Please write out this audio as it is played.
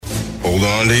Hold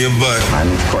on to your butt.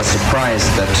 I'm, of course, surprised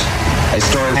that a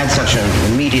story had such an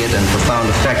immediate and profound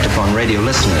effect upon radio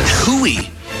listeners.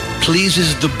 Hooey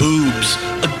pleases the boobs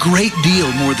a great deal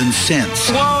more than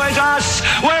sense. Woe is us!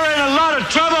 We're in a lot of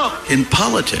trouble! In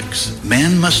politics,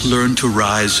 man must learn to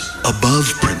rise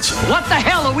above principle. What the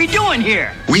hell are we doing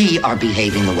here? We are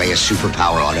behaving the way a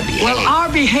superpower ought to behave. Well, our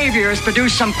behavior has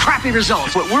produced some crappy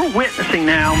results. What we're witnessing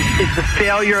now is the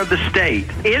failure of the state.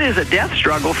 It is a death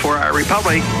struggle for our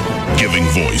republic. Giving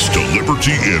voice to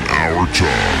liberty in our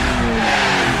time.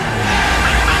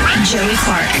 Joey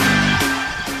Clark.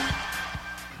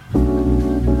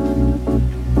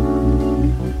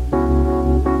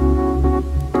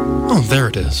 Oh, there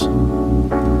it is.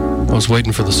 I was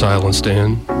waiting for the silence to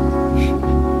end.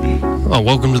 Oh,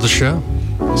 welcome to the show.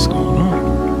 What's going on?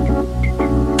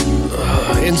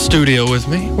 In studio with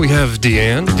me, we have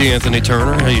D'Anthony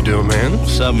Turner. How you doing, man?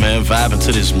 What's up, man? Vibing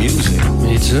to this music.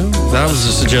 Me too. That was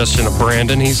a suggestion of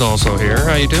Brandon. He's also here.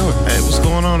 How you doing? Hey, what's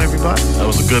going on, everybody? That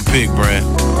was a good pick, Brad.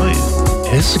 Oh,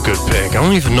 yeah. It's a good pick. I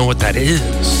don't even know what that is.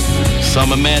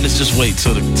 Summer Madness, just wait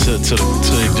till they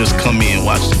just come in and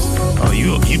watch this. Oh,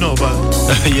 you know about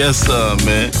it? Yes,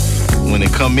 man. When they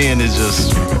come in, it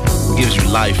just gives you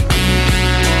life.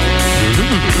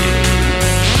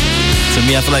 To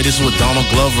me, I feel like this is what Donald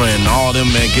Glover and all them,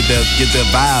 man, get their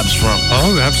vibes from.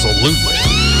 Oh, absolutely.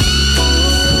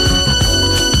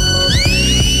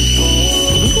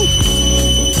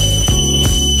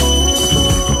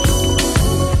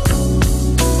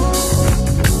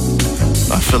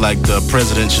 I feel like the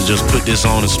president should just put this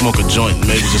on and smoke a joint and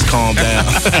maybe just calm down.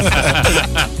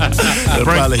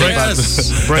 Probably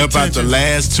help out the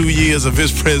last 2 years of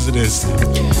his presidency.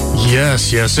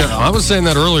 Yes. I was saying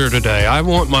that earlier today. I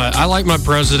like my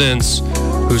presidents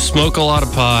who smoke a lot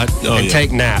of pot and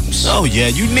take naps. Oh, yeah,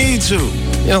 you need to.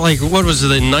 You know, like, what was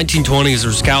it, in the 1920s, there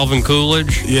was Calvin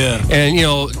Coolidge. Yeah. And,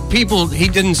 he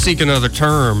didn't seek another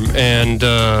term. And,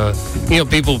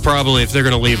 people probably, if they're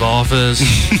going to leave office,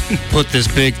 put this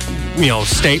big,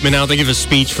 statement out. They give a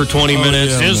speech for 20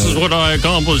 minutes. Yeah, this is what I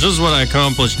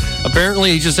accomplished.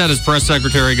 Apparently, he just had his press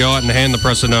secretary go out and hand the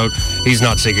press a note. He's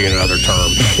not seeking another term.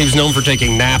 He was known for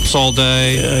taking naps all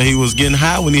day. Yeah, he was getting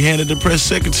high when he handed the press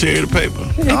secretary the paper.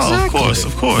 Exactly. Oh,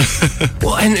 of course.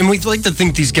 Well, and we like to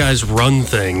think these guys run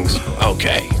things.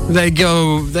 Okay. They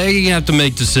have to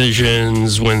make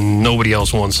decisions when nobody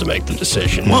else wants to make the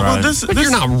decision. Well, you're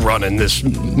not running this,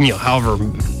 however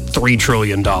 $3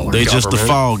 trillion They're just the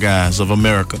fall guys of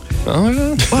America. Oh,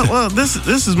 yeah. well, this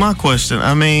is my question.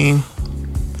 I mean,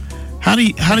 how do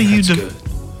you good.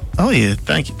 Oh yeah,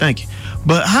 thank you.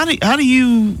 But how do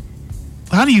you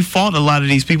fault a lot of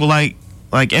these people? Like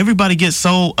everybody gets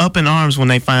so up in arms when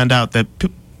they find out that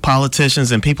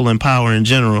politicians and people in power in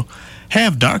general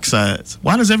have dark sides.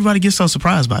 Why does everybody get so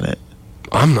surprised by that?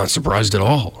 I'm not surprised at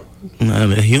all. I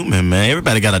mean, human, man.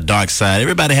 Everybody got a dark side.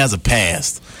 Everybody has a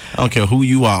past. I don't care who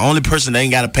you are. Only person that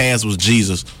ain't got a past was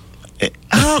Jesus.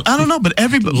 I don't know, but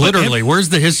everybody... Literally, where's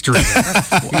the history?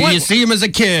 You see him as a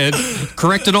kid,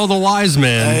 corrected all the wise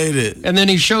men. I hate it. And then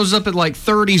he shows up at like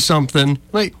 30-something.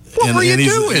 Like, what were you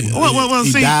doing? Well,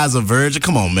 he dies a virgin.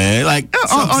 Come on, man. Like,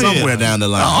 somewhere down the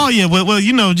line. Oh, yeah.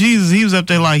 Well, Jesus, he was up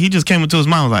there like, he just came into his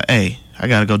mind and was like, hey, I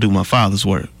got to go do my father's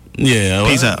work. Yeah.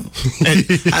 Peace out. And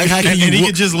he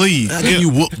could just leave. How can you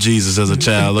whoop Jesus as a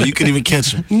child? Or you couldn't even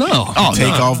catch him. No.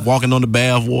 Take off walking on the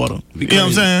bath water. You know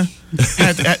what I'm saying?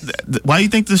 Why do you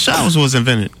think the showers was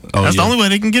invented? That's the only way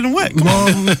they can get them wet.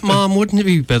 Mom, wouldn't it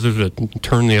be better to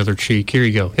turn the other cheek? Here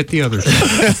you go. Hit the other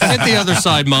side. Hit the other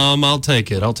side, Mom. I'll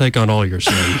take it. I'll take on all your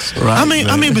sins. Right,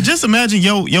 I mean, but just imagine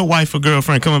your wife or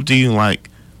girlfriend come up to you and like,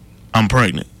 I'm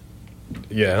pregnant.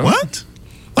 Yeah. What?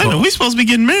 Wait a minute, we supposed to be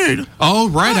getting married. Oh,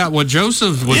 right out what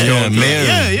Joseph was going through.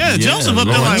 Yeah. Joseph up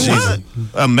there like, what?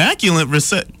 Immaculate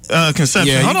conception.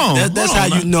 Yeah, hold on. That's how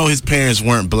you know his parents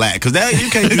weren't black. Because you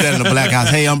can't do that in a black house.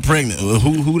 Hey, I'm pregnant.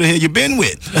 Who the hell you been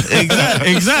with?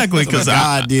 Exactly. Because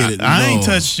God did it. I ain't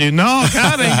touched you. No,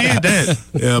 God ain't did that.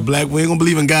 Yeah, black, we ain't going to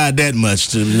believe in God that much.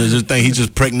 To just think he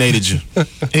just pregnated you.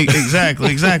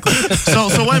 Exactly. So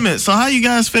wait a minute. So how you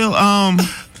guys feel?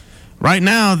 Right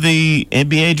now, the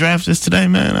NBA draft is today,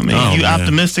 man. I mean, you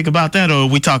optimistic about that, or are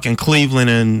we talking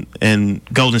Cleveland and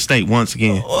Golden State once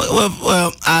again?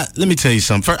 Well, let me tell you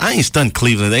something. First, I ain't stunned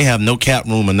Cleveland. They have no cap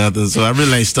room or nothing, so I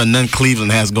really ain't stunned nothing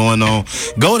Cleveland has going on.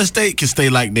 Golden State can stay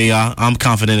like they are. I'm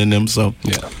confident in them, so.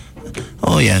 Yeah.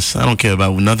 Oh, yes. I don't care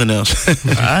about nothing else.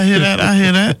 I hear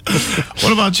that.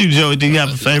 What about you, Joey? Do you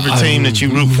have a favorite team that you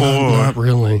root for? Not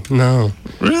really. No.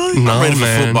 Really? No, I'm ready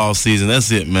man. for football season.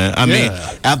 That's it, man. I mean,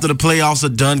 after the playoffs are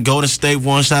done, Golden State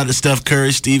won. Shout out to Steph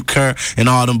Curry, Steve Kerr, and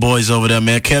all them boys over there,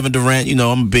 man. Kevin Durant,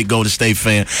 I'm a big Golden State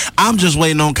fan. I'm just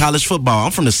waiting on college football.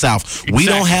 I'm from the South. Exactly. We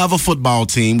don't have a football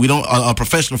team. We don't a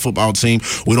professional football team.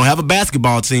 We don't have a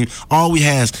basketball team. All we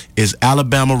have is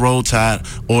Alabama Roll Tide,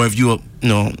 or if you're like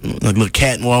a little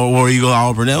cat and War Eagle,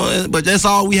 Auburn. But that's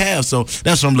all we have. So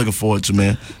that's what I'm looking forward to,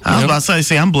 man. I was about to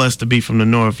say, I'm blessed to be from the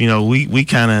North.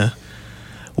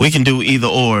 We can do either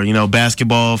or.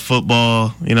 Basketball,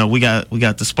 football. We got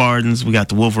the Spartans, we got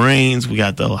the Wolverines, we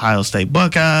got the Ohio State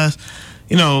Buckeyes.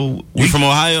 You from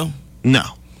Ohio?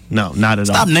 No, not at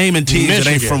all. Stop naming teams that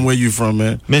ain't from where you from,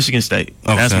 man. Michigan State.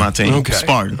 Okay. That's my team. Okay.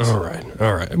 Spartans. All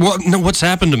right. Well, no, what's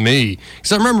happened to me?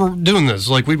 Because I remember doing this.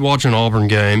 Like, we'd watch an Auburn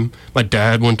game. My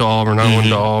dad went to Auburn. I went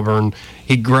to Auburn.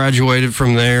 He graduated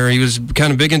from there. He was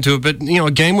kind of big into it. But,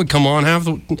 a game would come on. Half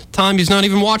the time, he's not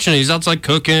even watching it. He's outside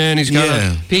cooking. He's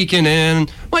kind of peeking in.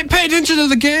 Like, pay attention to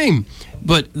the game.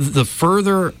 But the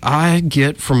further I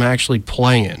get from actually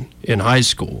playing in high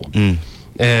school,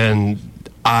 and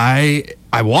I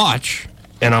watch,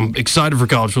 and I'm excited for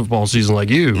college football season like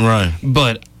you. Right.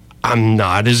 But I'm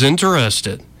not as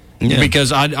interested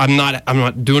because I'm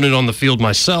not doing it on the field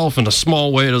myself in a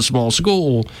small way at a small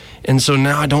school, and so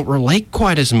now I don't relate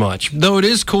quite as much. Though it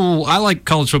is cool. I like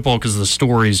college football because the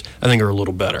stories I think are a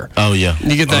little better. Oh yeah.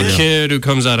 You get that kid who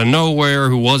comes out of nowhere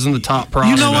who wasn't the top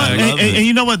prospect. You know what? And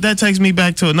you know what? That takes me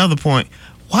back to another point.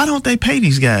 Why don't they pay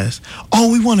these guys?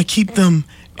 Oh, we want to keep them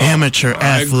amateur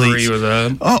athletes. I agree with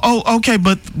that. Oh, okay,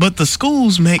 but the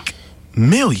schools make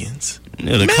millions.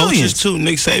 Yeah, the coaches too.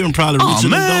 Nick Saban probably richer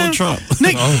than Donald Trump.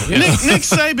 Nick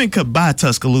Saban could buy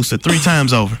Tuscaloosa 3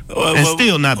 times over and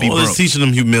still not be broke. It's teaching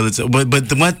them humility. But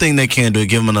the one thing they can do is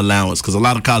give them an allowance, because a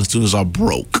lot of college students are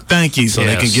broke. Thank you. So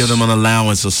they can give them an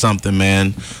allowance or something,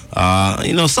 man.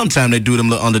 Sometimes they do them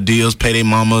little under deals, pay their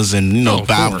mamas, and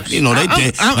buy. They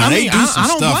do some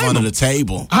stuff under the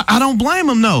table. I don't blame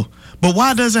them, no. But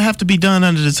why does it have to be done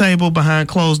under the table behind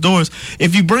closed doors?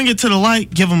 If you bring it to the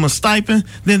light, give them a stipend,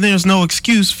 then there's no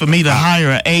excuse for me to hire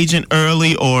an agent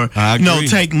early or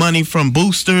take money from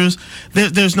boosters.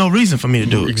 There's no reason for me to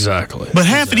do it. Exactly. But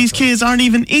half of these kids aren't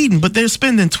even eating, but they're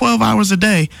spending 12 hours a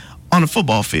day on a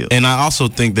football field. And I also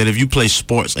think that if you play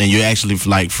sports and you're actually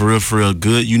for real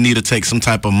good, you need to take some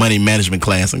type of money management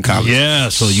class in college.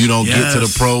 Yes. So you don't get to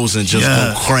the pros and just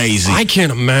go crazy. I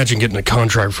can't imagine getting a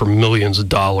contract for millions of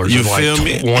dollars. You feel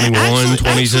me? 21,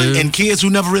 22. And kids who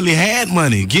never really had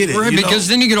money get it. Right, because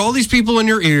then you get all these people in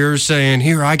your ears saying,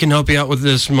 here, I can help you out with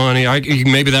this money.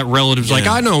 Maybe that relative's like,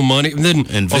 I know money. And then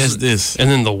invest this.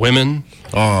 And then the women.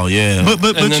 Oh yeah,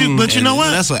 but you know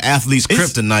what? That's an athlete's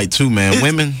kryptonite too, man.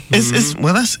 Women.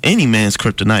 That's any man's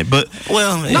kryptonite, but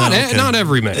not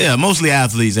every man. Yeah, mostly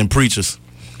athletes and preachers.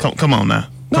 Come on now.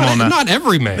 Not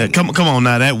every man. Come on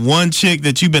now. That one chick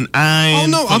that you've been eyeing. Oh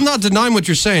no, I'm not denying what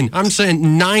you're saying. I'm saying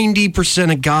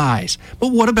 90% of guys.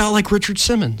 But what about like Richard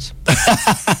Simmons?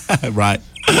 Right.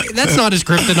 That's not his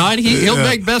kryptonite. He'll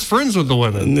make best friends with the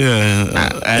women.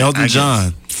 Yeah, Elton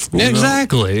John. Yeah,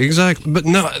 exactly. But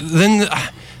no, then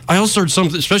I also heard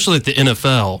something, especially at the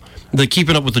NFL, the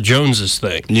keeping up with the Joneses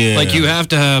thing. Yeah. Like you have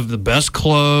to have the best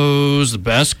clothes, the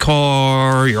best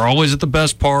car, you're always at the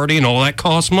best party, and all that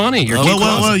costs money.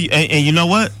 Well, and you know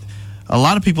what? A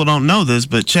lot of people don't know this,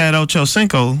 but Chad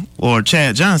Ochocinco, or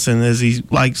Chad Johnson, as he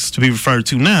likes to be referred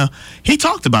to now, he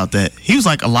talked about that. He was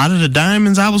like, a lot of the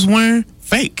diamonds I was wearing,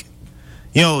 fake.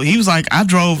 He was like, I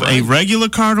drove a regular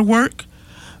car to work.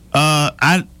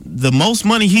 The most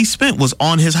money he spent was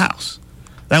on his house.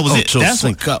 That was it.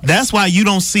 That's why you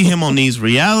don't see him on these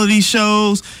reality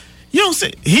shows. You don't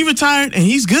see. He retired and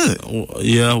he's good.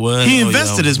 Yeah, well, he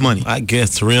invested his money. I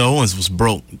guess Terrell Owens was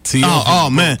broke. Oh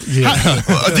man, yeah.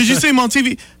 Did you see him on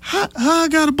TV? How I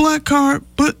got a black card,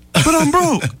 but I'm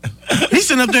broke. He's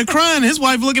sitting up there crying. His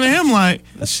wife looking at him like,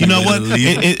 you know what?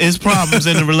 It's problems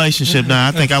in the relationship now.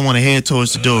 I think I want to head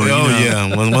towards the door.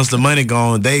 Yeah. Once the money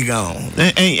gone, they gone.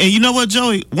 And you know what,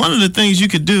 Joey? One of the things you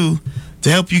could do to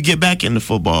help you get back into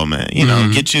football, man.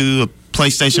 Get you a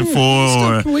PlayStation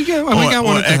 4 or we got one.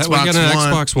 Xbox we got an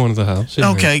Xbox One at the house.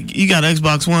 Yeah, okay, you got an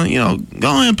Xbox One. Go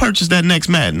ahead and purchase that next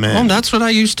Madden, man. Well, that's what I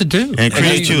used to do. And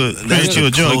create you a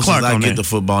Joey Clark on I get the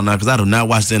football now because I do not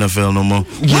watch the NFL no more.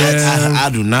 Yeah, I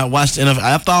do not watch the NFL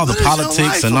after all the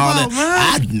politics and all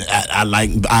that. I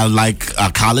like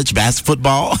college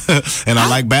basketball and I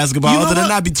like basketball. Other than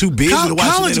I'd be too busy to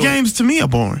watch college games. To me are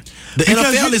boring. The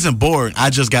NFL isn't boring.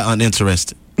 I just got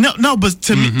uninterested. No, but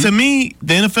to me,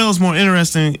 the NFL is more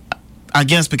interesting. I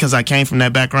guess because I came from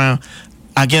that background,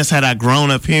 I guess had I grown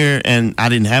up here and I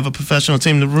didn't have a professional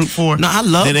team to root for, no, I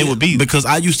love it would be because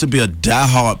I used to be a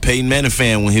diehard Peyton Manning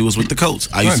fan when he was with the Colts.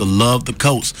 I used to love the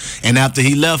Colts, and after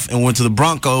he left and went to the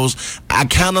Broncos, I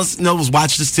kind of was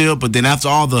watching it still. But then after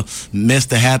all the mess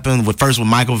that happened with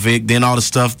Michael Vick, then all the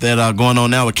stuff that going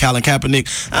on now with Colin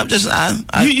Kaepernick, I'm just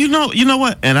you know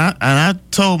what? And I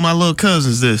told my little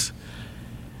cousins this.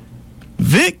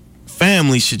 Vic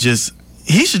family should just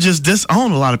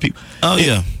disown a lot of people. Oh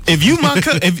yeah. If you my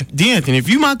D'Anthony, if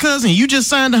you my cousin, you just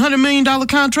signed a $100 million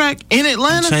contract in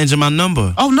Atlanta. I'm changing my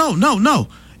number. Oh no.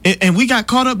 And we got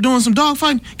caught up doing some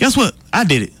dogfighting. Guess what? I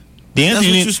did it.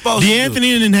 D'Anthony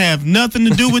didn't have nothing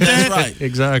to do with that. That's right.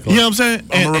 Exactly. You know what I'm saying?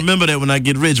 I'm gonna remember that when I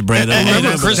get rich, Brandon. I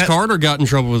remember Chris Carter got in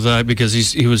trouble with that because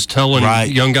he was telling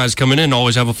young guys coming in to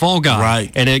always have a fall guy.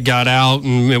 Right. And it got out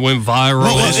and it went viral.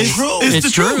 Well, it's true.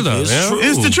 It's true, though.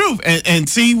 It's the truth. And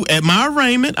see, at my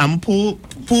arraignment, I'm gonna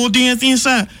pull D'Anthony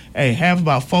aside. Hey, have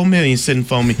about $4 million sitting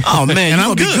for me. Oh man, and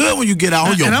you're gonna be good when you get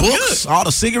all your books, all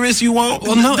the cigarettes you want.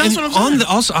 Well, no, that's what I'm saying.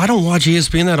 Also, I don't watch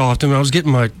ESPN that often. I was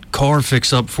getting my car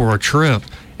fixed up for a trip,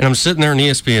 and I'm sitting there and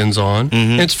ESPN's on.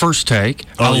 Mm-hmm. It's First Take.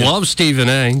 I love Stephen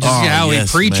A. Just how he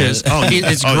preaches.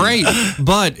 It's great,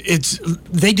 but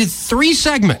they did 3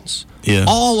 segments. Yeah.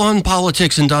 All on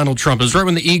politics and Donald Trump. It was right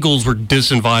when the Eagles were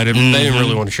disinvited. Mm-hmm. They didn't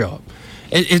really want to show up.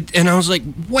 And I was like,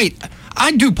 wait,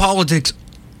 I do politics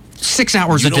 6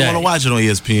 hours a day. You don't want to watch it on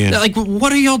ESPN. Like,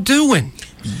 what are y'all doing?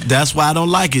 That's why I don't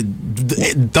like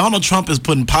it. Donald Trump is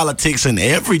putting politics in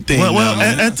everything. Well,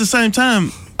 at the same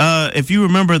time, if you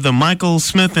remember the Michael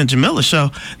Smith and Jamila show,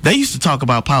 they used to talk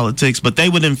about politics, but they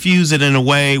would infuse it in a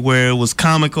way where it was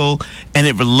comical and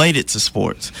it related to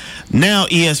sports. Now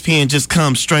ESPN just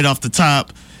comes straight off the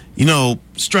top,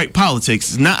 straight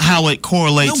politics, not how it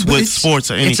correlates with sports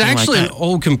or anything like that. It's actually an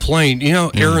old complaint.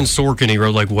 Aaron Sorkin, he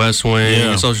wrote like West Wing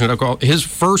and Social Network. His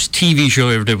first TV show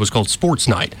he ever did was called Sports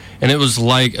Night. And it was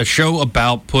like a show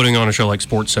about putting on a show like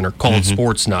Sports Center called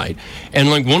Sports Night. And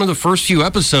like one of the first few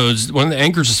episodes, one of the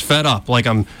anchors is fed up. Like,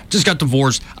 just got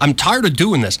divorced. I'm tired of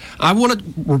doing this. I want to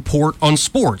report on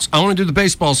sports. I want to do the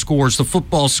baseball scores, the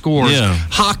football scores,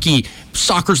 hockey.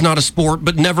 Soccer's not a sport,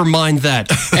 but never mind that.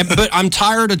 But I'm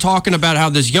tired of talking about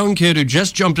how this young kid who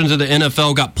just jumped into the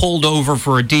NFL got pulled over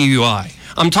for a DUI.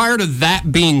 I'm tired of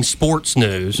that being sports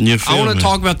news. I want to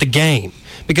talk about the game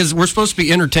because we're supposed to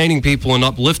be entertaining people and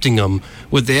uplifting them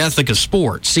with the ethic of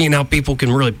sports, seeing how people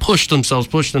can really push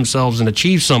themselves and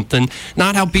achieve something,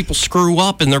 not how people screw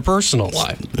up in their personal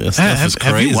life.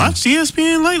 Have you watched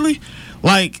ESPN lately?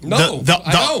 Like no,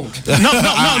 I don't.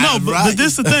 No. But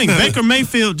this is the thing. Baker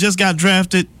Mayfield just got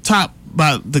drafted top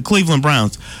by the Cleveland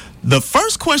Browns. The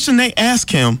first question they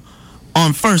asked him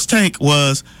on First Take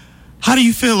was, "How do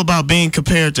you feel about being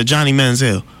compared to Johnny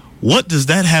Manziel?" What does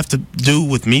that have to do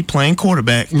with me playing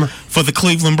quarterback for the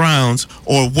Cleveland Browns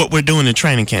or what we're doing in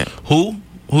training camp? Who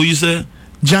you said?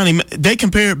 They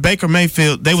compared Baker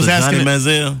Mayfield. They was asking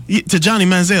to Johnny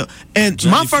Manziel. And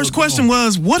my first question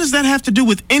was, what does that have to do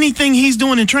with anything he's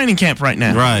doing in training camp right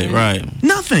now? Right.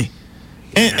 Nothing.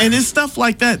 And it's stuff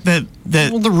like that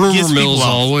well, the rumor mill's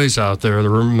always out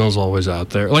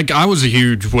there. Like, I was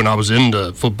when I was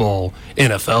into football,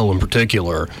 NFL in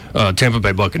particular, Tampa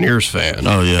Bay Buccaneers fan.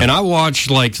 Oh, yeah. And I watched,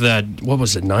 like, that,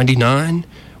 99?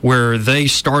 Where they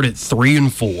started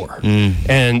 3-4.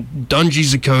 And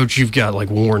Dungy's a coach. You've got,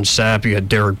 like, Warren Sapp. You got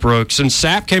Derek Brooks. And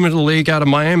Sapp came into the league out of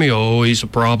Miami. Oh, he's a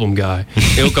problem guy.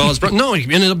 He'll cause no, he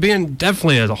ended up being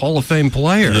definitely a Hall of Fame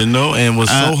player. And was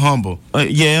so humble.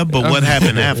 But what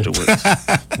happened afterwards?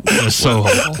 It was so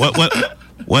humble.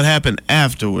 What happened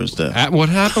afterwards, though? What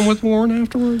happened with Warren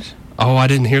afterwards? Oh, I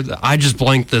didn't hear that. I just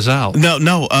blanked this out. No.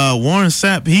 Warren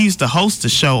Sapp, he used to host a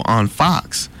show on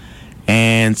Fox.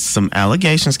 And some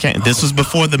allegations came. This was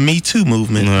before the Me Too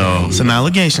movement. Some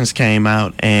allegations came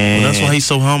out, and that's why he's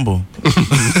so humble.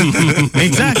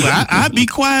 Exactly. I'd be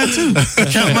quiet too.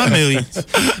 Count my millions.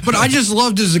 But I just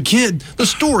loved as a kid the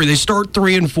story. They start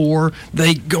 3-4.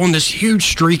 They go on this huge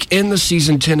streak in the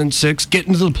season, 10-6, get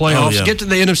into the playoffs, get to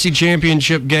the NFC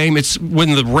Championship game. It's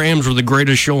when the Rams were the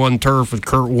greatest show on turf with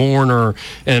Kurt Warner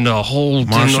and a whole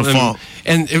Marshall Faulk.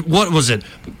 And what was it?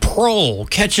 Prohl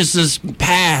catches this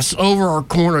pass over our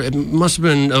corner. It must have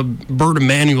been a Bert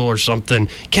Emanuel or something.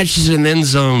 Catches it in the end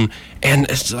zone. And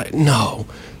it's like, no,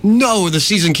 the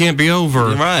season can't be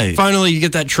over. Right. Finally, you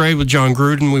get that trade with John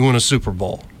Gruden. We win a Super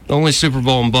Bowl. The only Super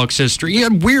Bowl in Bucs history. You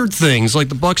had weird things, like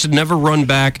the Bucs had never run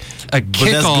back a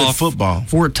kickoff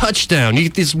for a touchdown. You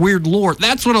get this weird lore.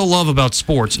 That's what I love about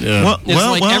sports. Yeah.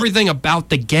 It's everything about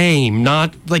the game,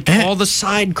 not like all the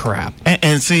side crap.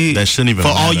 And see, that shouldn't even for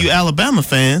matter. all you Alabama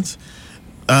fans,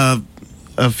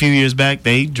 a few years back,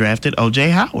 they drafted O.J.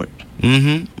 Howard.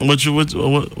 Mm-hmm.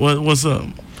 What's up?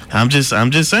 I'm just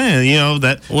saying,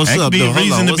 that what's that up, could be though? a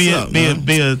reason to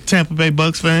Be a Tampa Bay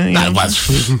Bucks fan.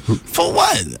 For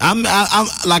what? I'm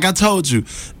like I told you,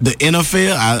 the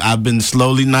NFL. I've been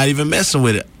slowly not even messing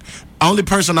with it. Only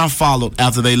person I followed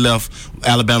after they left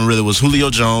Alabama really was Julio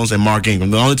Jones and Mark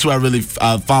Ingram. The only two I really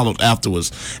followed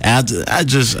afterwards.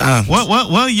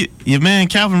 Well, your man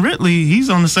Calvin Ridley,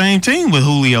 he's on the same team with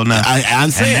Julio now.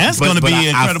 I'm saying that's going to be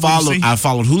incredible. I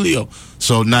followed Julio,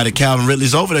 so now that Calvin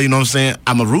Ridley's over there, you know what I'm saying?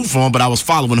 I'm a root for him, but I was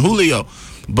following Julio.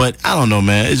 But I don't know,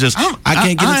 man. It's just I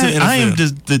can't get into the NFL. I am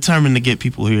just determined to get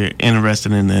people here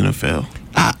interested in the NFL.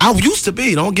 I used to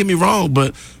be, don't get me wrong,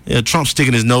 but Trump's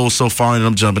sticking his nose so far in,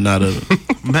 I'm jumping out of it.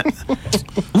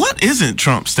 What isn't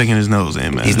Trump sticking his nose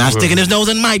in, man? He's not sticking his nose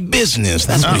in my business.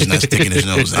 That's what he's not sticking his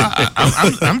nose in.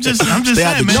 I'm just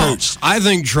saying, man. I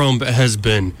think Trump has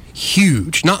been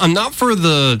huge. Not for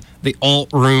the alt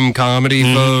room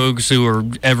comedy folks who are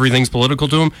everything's political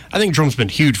to him. I think Trump's been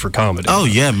huge for comedy. Oh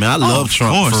yeah, man, I love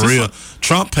Trump for real.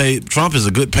 Trump is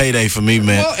a good payday for me,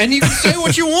 man. Well, and you can say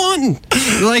what you want.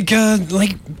 Like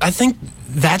I think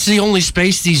that's the only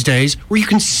space these days where you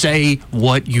can say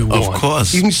what you want. Of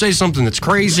course. You can say something that's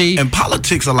crazy. And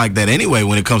politics are like that anyway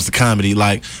when it comes to comedy.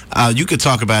 Like, you could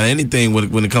talk about anything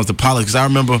when it comes to politics. I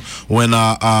remember when,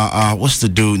 what's the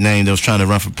dude name that was trying to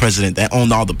run for president that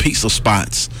owned all the pizza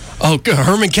spots? Oh,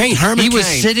 Herman Cain. He was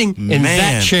sitting in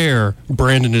that chair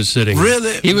Brandon is sitting.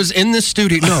 Really? He was in this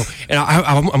studio. No, and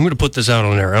I'm going to put this out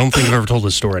on air. I don't think I've ever told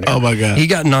this story now. Oh, my God. He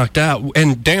got knocked out.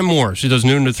 And Dan Morris, who does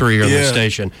noon to 3 here on the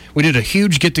station, we did a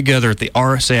huge get-together at the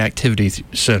RSA Activity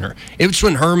Center. It was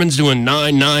when Herman's doing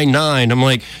 999. I'm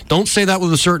like, don't say that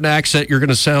with a certain accent. You're going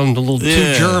to sound a little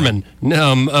too German. But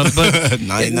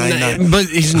 999. But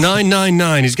he's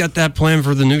 999. He's got that plan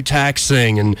for the new tax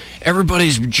thing, and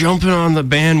everybody's jumping on the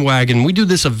bandwagon. We do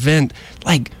this event,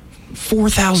 like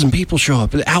 4,000 people show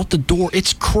up out the door.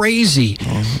 It's crazy.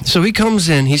 So he comes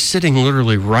in. He's sitting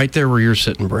literally right there where you're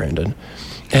sitting, Brandon.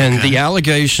 And the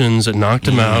allegations that knocked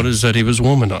him out is that he was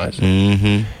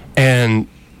womanizing. And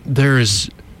there is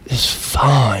this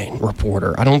fine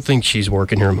reporter. I don't think she's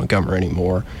working here in Montgomery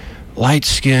anymore. Light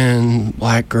skin,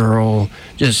 black girl,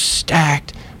 just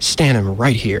stacked, standing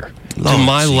right here to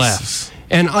my left.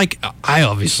 And I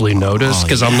obviously noticed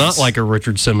because I'm not like a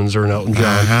Richard Simmons or an Elton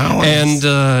John.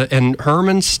 And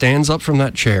Herman stands up from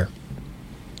that chair.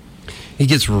 He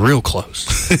gets real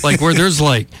close, like where there's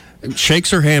shakes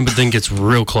her hand, but then gets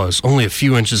real close, only a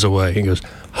few inches away. He goes,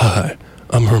 "Hi,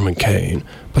 I'm Herman Cain,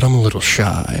 but I'm a little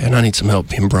shy, and I need some help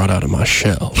being brought out of my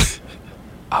shell."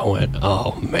 I went,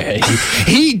 oh, man,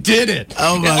 he did it.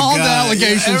 Oh, my All God. the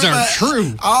allegations are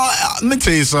true. Let me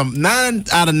tell you something. 9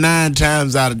 out of 9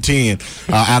 times out of 10,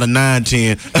 out of 9,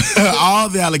 10, all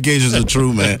the allegations are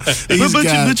true, man.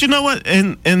 But you know what?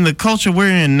 In the culture we're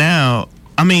in now,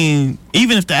 I mean,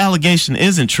 even if the allegation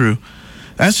isn't true,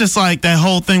 that's just like that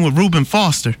whole thing with Reuben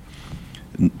Foster.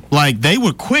 Like, they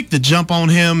were quick to jump on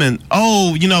him and,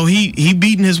 he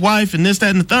beating his wife and this, that,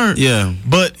 and the third. Yeah.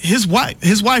 But his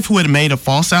wife, who had made a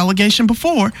false allegation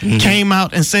before, came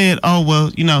out and said, oh, well,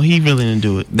 he really didn't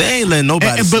do it. They ain't letting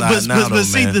nobody slide now, But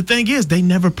see, the thing is, they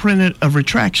never printed a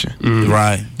retraction.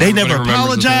 Right. They never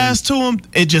apologized to him.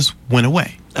 It just went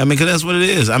away. I mean, because that's what it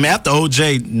is. I mean, after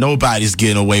OJ, nobody's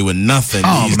getting away with nothing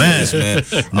these days, man.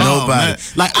 Nobody.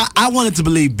 Like, I wanted to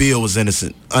believe Bill was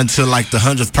innocent until, the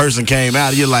 100th person came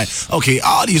out. You're like, okay,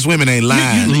 all these women ain't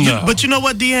lying. But you know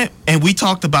what, Deanne? And we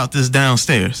talked about this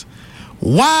downstairs.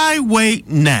 Why wait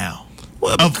now?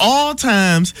 Of all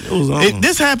times,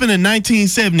 this happened in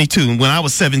 1972 when I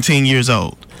was 17 years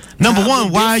old. Number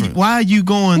one, why are you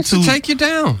going to take you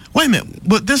down? Wait a minute,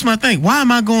 but this is my thing. Why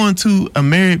am I going to a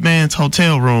married man's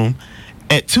hotel room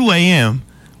at 2 a.m.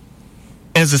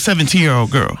 as a 17-year-old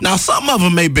girl? Now, some of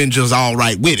them may have been just all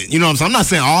right with it. You know what I'm saying? I'm not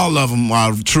saying all of them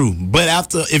are true, but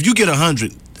if you get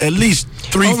 100, at least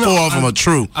 4 of them are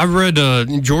true. I read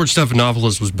George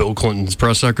Stephanopoulos was Bill Clinton's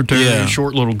press secretary,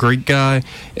 short little Greek guy,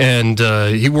 and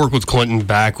he worked with Clinton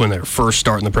back when they were first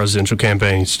starting the presidential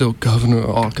campaign. He's still governor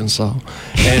of Arkansas.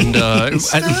 And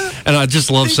I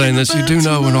just love saying this. You do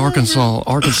know in Arkansas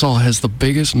has the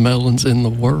biggest melons in the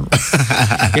world.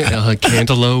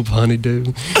 Cantaloupe,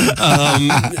 honeydew.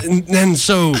 And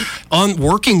so on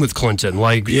working with Clinton,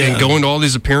 and going to all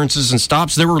these appearances and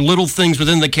stops. There were little things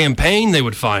within the campaign they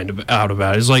would find out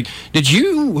about. It's like, did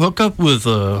you hook up with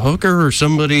a hooker or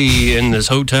somebody in this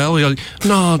hotel? You're like,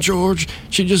 no, George,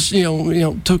 she just,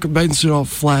 took her bathing suit off,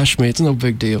 flashed me. It's no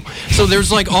big deal. So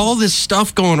there's like all this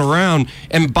stuff going around.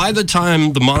 And by the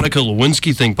time the Monica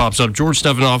Lewinsky thing pops up, George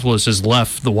Stephanopoulos has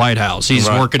left the White House. He's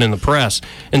working in the press.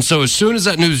 And so as soon as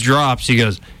that news drops, he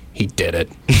goes, he did it.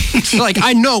 It's like,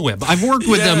 I know him. I've worked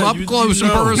with him up close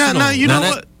and personal. Now, you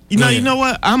know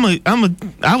what?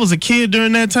 I was a kid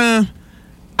during that time.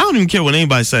 I don't even care what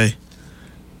anybody say.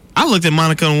 I looked at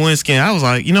Monica Lewinsky and I was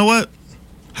like, you know what?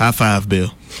 High five,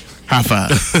 Bill. High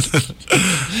five.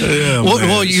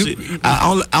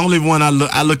 only one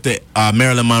I looked at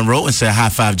Marilyn Monroe and said high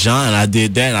five John. I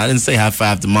did that. I didn't say high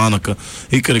five to Monica.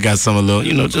 He could have got some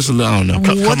just a little. I don't know.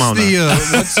 Come on.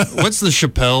 What's the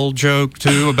Chappelle joke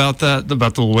too about the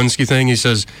Lewinsky thing? He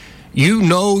says,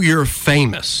 you're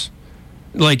famous.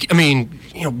 Brad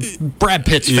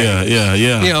Pitt's famous.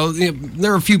 Yeah.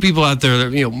 There are a few people out there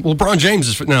that, LeBron James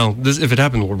is, if it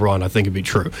happened to LeBron, I think it'd be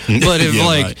true. But if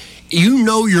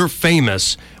you're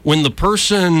famous when the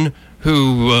person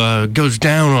who goes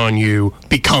down on you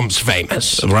becomes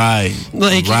famous. Right.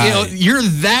 You're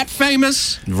that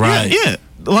famous. Right. Yeah.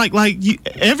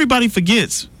 Everybody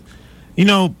forgets,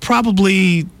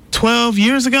 probably 12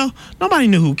 years ago, nobody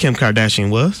knew who Kim Kardashian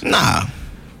was. Nah.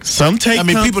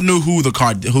 People knew who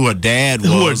her dad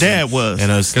was.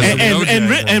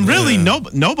 And really,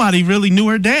 nobody really knew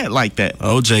her dad like that.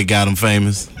 OJ got him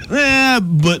famous. Yeah,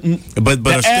 but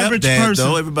the average person,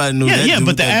 though, everybody knew that. Yeah,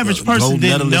 but the average person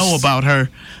didn't know about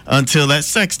her until that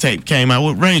sex tape came out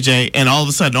with Ray J, and all of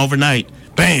a sudden, overnight,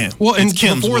 bam. Well, and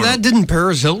before that, didn't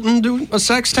Paris Hilton do a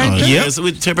sex tape? Yes,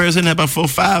 Paris Hilton had about 4 or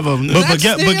 5 of them. But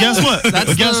guess what?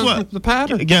 Guess what? The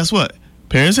pattern. Guess what?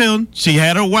 Paris Hilton, she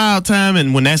had her wild time,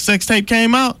 and when that sex tape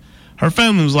came out, her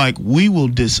family was like, we will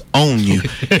disown you.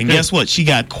 And guess what? She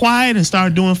got quiet and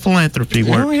started doing philanthropy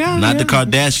work. Not the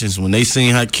Kardashians. When they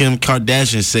seen how Kim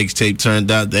Kardashian's sex tape turned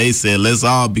out, they said, let's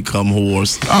all become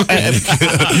whores.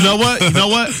 You know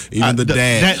what? Even the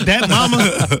dad.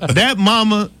 That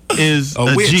mama is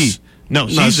a witch. G. No,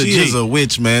 she is a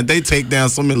witch, man. They take down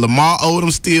so many. Lamar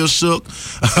Odom still shook.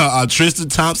 Tristan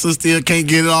Thompson still can't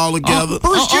get it all together.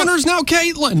 Bruce Jenner's now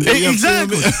Caitlyn.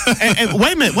 Exactly. and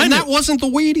wait a minute. And that wasn't the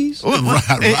Wheaties.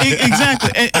 Right.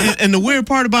 Exactly. And the weird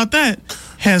part about that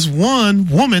has won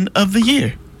Woman of the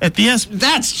Year at the ESPYs.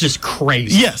 That's just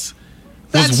crazy. Yes.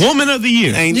 Was Woman of the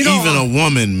Year. Ain't even a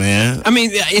woman, man. I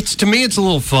mean, to me, it's a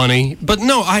little funny. But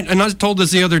no, I told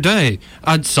this the other day.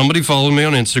 Somebody followed me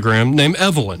on Instagram named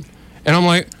Evelyn. And I'm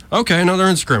like, okay, another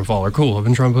Instagram follower. Cool. I've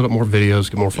been trying to put up more videos,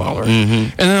 get more followers.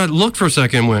 And then I looked for a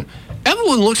second and went,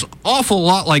 Evelyn looks awful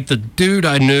lot like the dude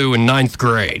I knew in 9th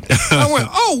grade. I went,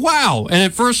 oh, wow. And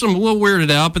at first I'm a little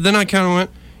weirded out, but then I kind of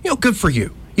went, good for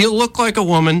you. You look like a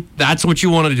woman. That's what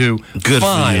you want to do. Good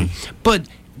Fine. for you. But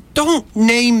don't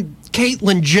name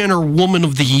Caitlyn Jenner Woman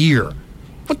of the Year.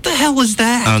 What the hell is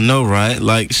that? I know, right?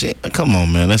 Like, shit, come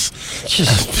on, man. That's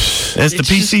the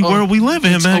PC world we live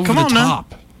in, man. Come on now.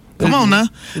 Come on now.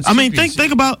 I mean,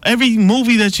 think about every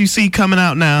movie that you see coming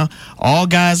out now. All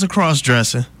guys are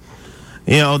cross-dressing.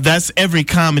 That's every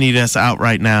comedy that's out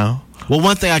right now. Well,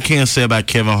 one thing I can say about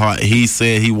Kevin Hart, he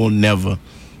said he will never.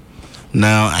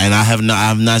 Now, and I have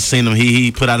not seen him.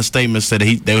 He put out a statement, said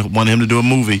that they wanted him to do a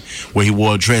movie where he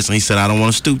wore a dress, and he said, I don't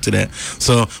want to stoop to that.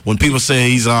 So when people say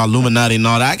he's Illuminati and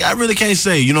all that, I really can't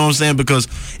say, you know what I'm saying? Because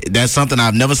that's something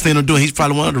I've never seen him do. He's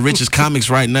probably one of the richest comics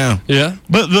right now. Yeah.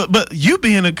 But you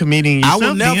being a comedian yourself, I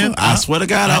would never. I swear to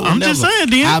God, I would never. I'm just saying,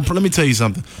 Dan. Let me tell you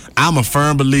something. I'm a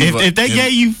firm believer. If they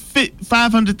gave you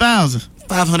 $500,000.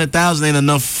 500,000 ain't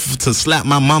enough to slap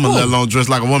my mama, let alone dress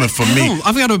like a woman for me.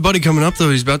 I've got a buddy coming up though.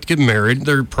 He's about to get married.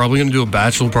 They're probably going to do a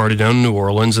bachelor party down in New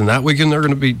Orleans, and that weekend we're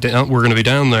going to be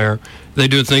down there. They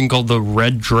do a thing called the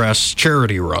Red Dress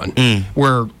Charity Run,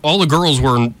 where all the girls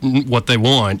wear what they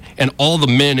want, and all the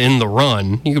men in the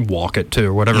run, you could walk it too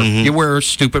or whatever. You wear a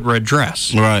stupid red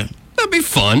dress. Right. That'd be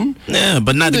fun. Yeah,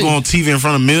 but not to go on TV in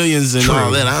front of millions and all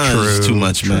that. It's too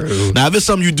much, man. Now, if it's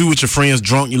something you do with your friends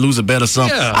drunk, you lose a bet or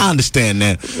something, I understand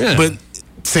that. Yeah. But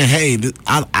saying, hey,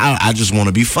 I just want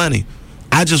to be funny.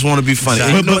 I just want to be funny.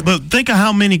 Exactly. But think of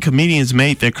how many comedians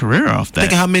made their career off that.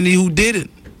 Think of how many who did it.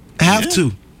 Have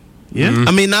to. Yeah.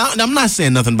 I mean, now, I'm not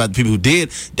saying nothing about the people who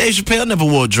did. Dave Chappelle never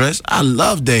wore a dress. I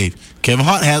love Dave. Kevin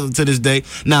Hart has it to this day.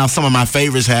 Now, some of my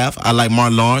favorites have. I like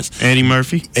Martin Lawrence. Eddie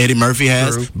Murphy. Eddie Murphy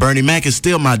has. True. Bernie Mac is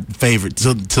still my favorite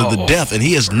to the death, and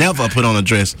he has never put on a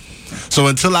dress. So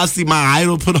until I see my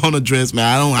idol put on a dress, man,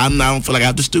 I don't feel like I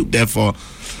have to stoop that far.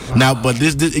 Now, but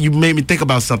this you made me think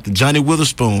about something. Johnny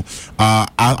Witherspoon,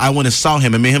 I went and saw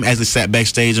him, and me and him actually sat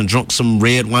backstage and drunk some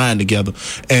red wine together.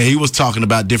 And he was talking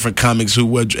about different comics who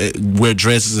wear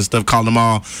dresses and stuff, calling them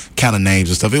all kind of names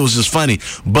and stuff. It was just funny.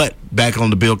 But back on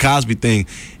the Bill Cosby thing,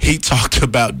 he talked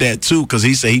about that too, because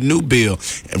he said he knew Bill,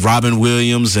 Robin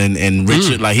Williams, and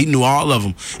Richard. Like, he knew all of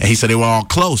them, and he said they were all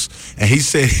close. And he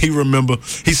said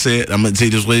he said, I'm gonna tell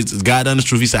you this way, God done the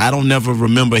truth. He said, I don't never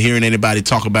remember hearing anybody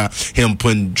talk about him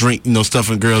putting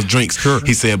stuff in girls' drinks. Sure.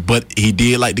 He said, but he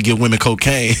did like to give women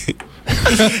cocaine.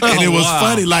 And it was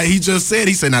funny. Like, he just said,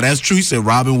 now that's true. He said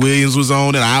Robin Williams was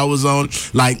on it, I was on it.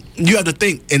 Like, you have to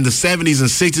think, in the 70s and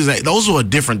 60s, those were a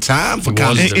different time for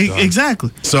comedy.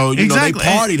 Exactly. So, they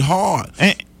partied hard.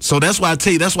 So that's why I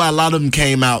tell you, that's why a lot of them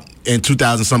came out in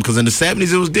 2000-something, because in the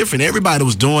 70s it was different. Everybody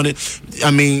was doing it. I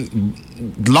mean,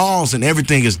 laws and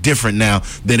everything is different now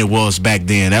than it was back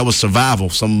then. That was survival.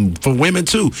 For women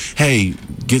too. Hey,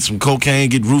 get some cocaine,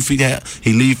 get roofied.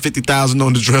 He leave $50,000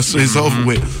 on the dresser. It's over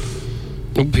with.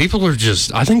 Well, people are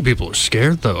I think people are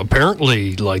scared, though.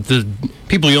 Apparently, like, the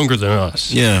people younger than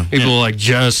us. Yeah. People, like,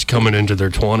 just coming into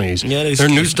their 20s. Yeah, there are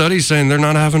new studies saying they're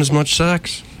not having as much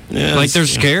sex. Yeah, like they're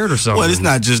scared or something. Well, it's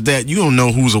not just that. You don't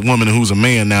know who's a woman and who's a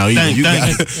man now. You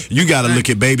got to look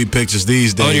at baby pictures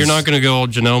these days. Oh, you're not going to go all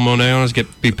Janelle Monáe on us,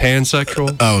 be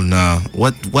pansexual? Oh, no.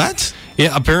 What?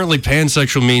 Yeah, apparently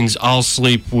pansexual means I'll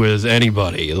sleep with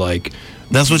anybody. Like,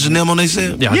 that's what Janelle Monáe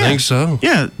said? Yeah, I think so.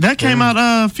 Yeah, that came out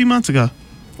a few months ago.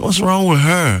 What's wrong with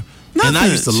her? Nothing. And I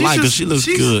used to like her. She looks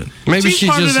good. Maybe she's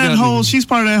part of that whole. She's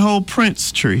part of that whole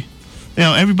Prince tree.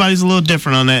 Everybody's a little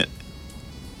different on that.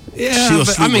 Yeah, she'll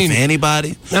sleep with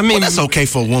anybody. Well, that's okay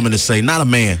for a woman to say, not a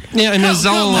man. Yeah, and that's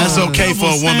okay for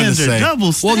a woman to say.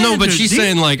 Well, no, but she's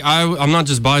saying, like, I'm not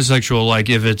just bisexual. Like,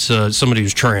 if it's somebody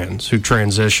who's trans, who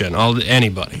transition,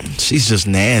 anybody. She's just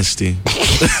nasty.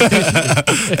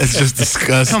 It's just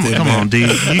disgusting. Come on, D.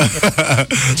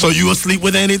 So you will sleep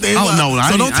with anything? Oh no!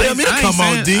 So don't tell me to come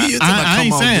on, D. I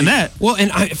ain't saying that. Well,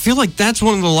 and I feel like that's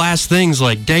one of the last things.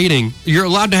 Like, dating, you're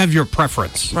allowed to have your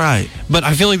preference, right? But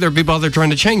I feel like there are people out there trying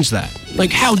to change that.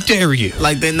 Like, how dare you?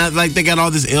 Like, they got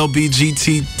all this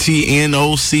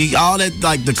LBGTNOC, all that,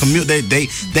 like, the community.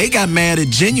 They got mad at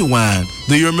Genuine.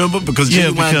 Do you remember? Because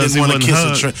Genuine didn't want to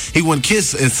kiss he wouldn't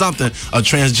kiss in something a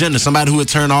transgender, somebody who had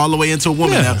turned all the way into a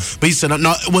woman now. But he said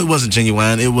no, it wasn't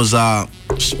Genuine. It was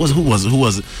who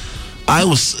was it?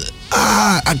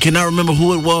 I cannot remember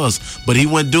who it was, but he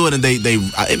wouldn't do it, and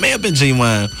it may have been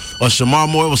Genuine or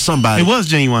Shamar Moore. It was somebody. It was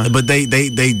Genuine, but they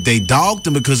dogged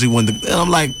him because he wanted. And I'm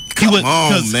like, come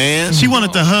on, man. She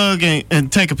wanted to hug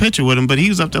and take a picture with him, but he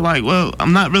was up there like, well,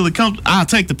 I'm not really comfortable. I'll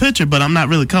take the picture, but I'm not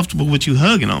really comfortable with you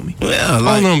hugging on me. Yeah,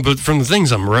 no, but from the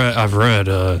things I've read,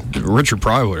 Richard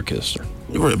Pryor would have kissed her.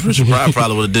 Richard Pryor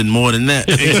probably would have done more than that.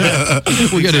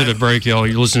 We got to hit a break, y'all.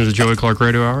 You're listening to the Joey Clark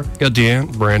Radio Hour. Got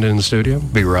Deanne, Brandon in the studio.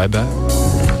 Be right back.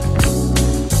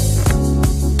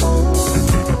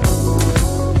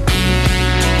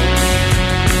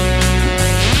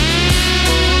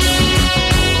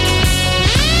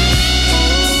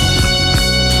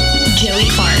 Joey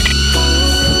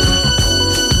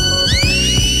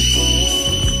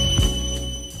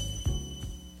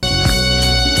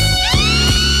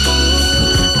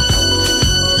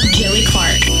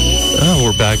Clark. Oh,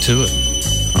 we're back to it.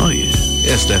 Oh, yeah.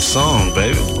 It's that song,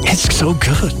 baby. It's so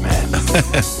good, man.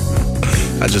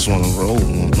 I just want to roll.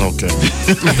 Okay.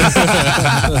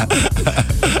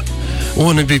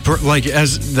 Wouldn't it be like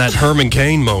as that Herman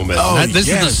Cain moment? Oh, This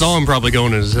is the song probably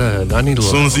going in his head. I need to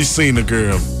look. As soon as he seen the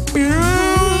girl.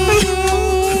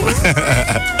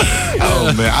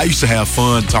 Oh, man. I used to have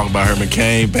fun talking about Herman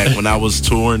Cain back when I was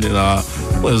touring in,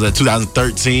 what was that,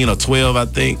 2013 or 12, I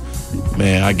think.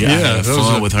 Man, I had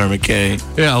fun with Herman Cain.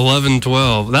 Yeah, 11,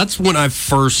 12. That's when I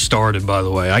first started, by the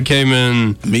way. I came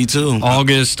in... Me too.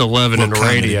 August 11 in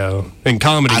radio. In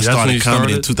comedy. I started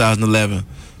comedy in 2011.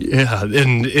 Yeah,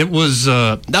 and it was...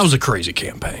 that was a crazy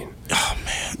campaign. Oh,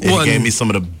 man. It gave me some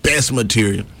of the best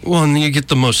material. Well, and you get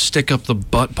the most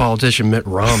stick-up-the-butt politician Mitt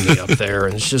Romney up there,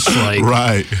 and it's just like...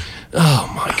 Right.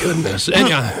 Oh, my goodness.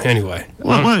 Anyway.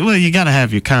 Well, you got to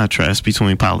have your contrast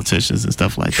between politicians and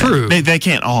stuff like True. that. They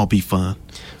can't all be fun.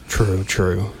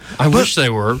 True. I wish they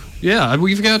were. Yeah,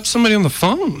 we've got somebody on the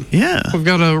phone. Yeah. We've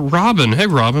got a Robin. Hey,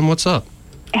 Robin, what's up?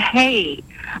 Hey,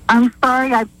 I'm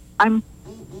sorry. I'm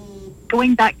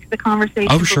going back to the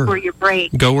conversation before your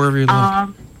break. Go wherever you like.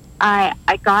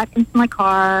 I got into my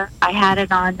car. I had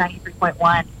it on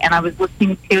 93.1, and I was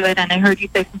listening to it, and I heard you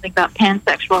say something about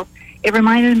pansexuals. It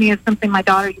reminded me of something my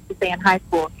daughter used to say in high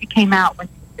school. She came out when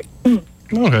she was 16.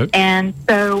 Okay. And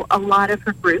so a lot of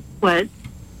her group was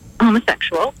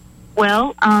homosexual.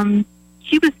 Well,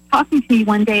 she was talking to me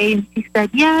one day, and she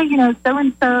said, yeah,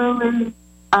 so-and-so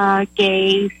is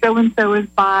gay, so-and-so is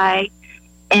bi,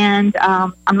 and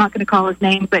I'm not going to call his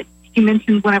name, but she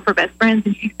mentioned one of her best friends,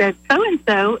 and she said,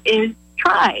 so-and-so is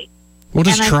tri. What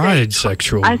is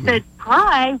trisexual? I said,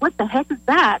 tri? What the heck is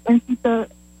that? And she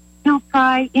said, he'll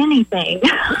try anything. Okay.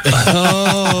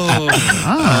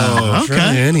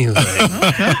 Try anything.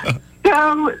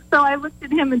 So I looked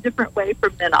at him a different way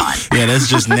from then on. Yeah, that's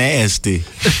just nasty.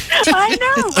 I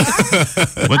know.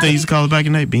 Right? What they used to call it back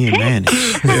in the day? Being manny.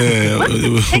 Yeah,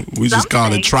 we just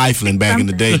called it trifling back in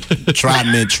the day. Try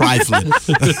meant trifling.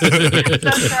 That's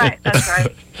right.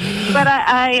 But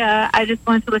I just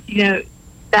wanted to let you know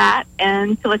that,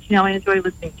 and to let you know I enjoy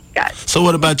listening to you guys. So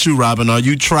what about you, Robin? Are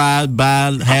you tried,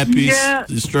 bi, happy,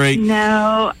 straight?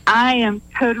 No, I am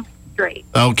totally straight.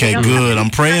 Okay, good. I'm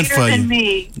praying for you.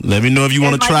 Me. Let me know if you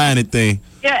want to try anything.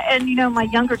 Yeah, and my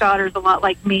younger daughter is a lot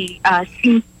like me.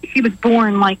 She was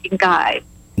born liking guys.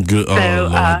 Good. So,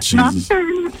 not that there's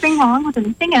anything wrong with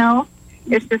anything else.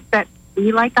 It's just that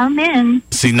we like our men.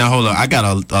 See, now hold on. I got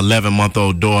a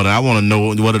 11-month-old daughter. I want to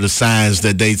know what are the signs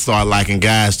that they start liking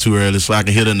guys too early, so I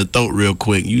can hit her in the throat real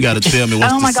quick. You got to tell me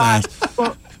what's the signs.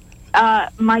 Well,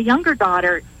 my younger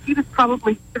daughter, she was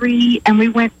probably 3, and we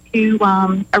went to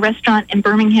a restaurant in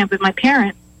Birmingham with my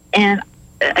parents. And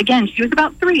again, she was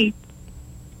about 3.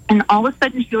 And all of a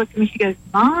sudden, she looked at me. She goes,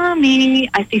 "Mommy,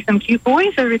 I see some cute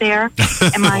boys over there."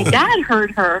 And my dad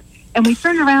heard her, and we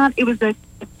turned around. It was a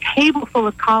table full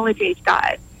of college-age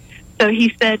guys. So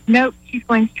he said, "Nope, she's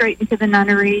going straight into the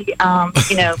nunnery. No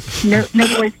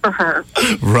boys for her."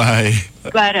 Right.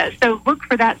 But so look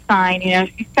for that sign.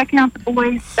 She's checking out the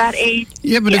boys that age.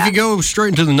 Yeah, but if you go straight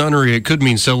into the nunnery, it could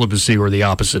mean celibacy or the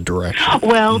opposite direction.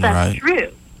 Well, that's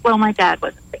true. Well, my dad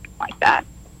wasn't thinking like that.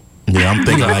 Yeah, I'm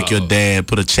thinking like your dad.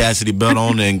 Put a chastity belt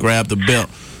on there and grab the belt.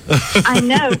 I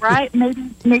know, right?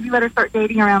 Maybe let her start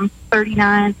dating around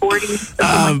 39, 40, something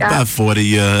like that. About 40,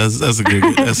 yeah. That's a good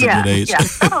age. Yeah,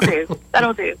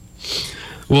 that'll do.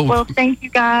 Well, thank you,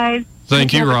 guys.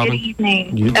 Thank you, Robin. Good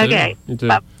evening. You too. Okay. You too.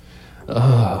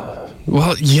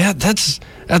 Well, yeah, that's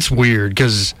weird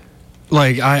because,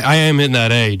 like, I am in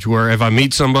that age where if I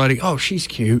meet somebody, oh, she's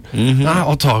cute,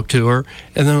 I'll talk to her,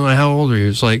 and then like, how old are you?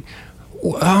 It's like,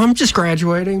 I'm just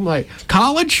graduating, like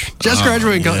college, just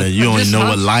graduating college. Yeah, you don't even know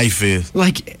what life is.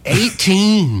 Like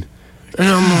 18, and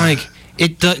I'm like,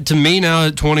 to me now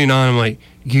at 29, I'm like,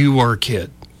 you are a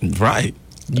kid, right?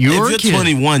 If you're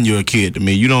 21, you're a kid to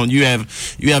me. You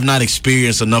have not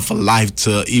experienced enough of life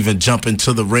to even jump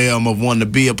into the realm of wanting to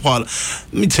be a part of.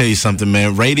 Let me tell you something,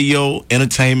 man. Radio,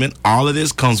 entertainment, all of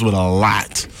this comes with a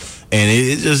lot, and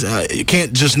it just you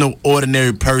can't just no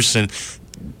ordinary person.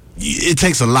 It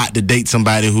takes a lot to date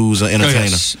somebody who's an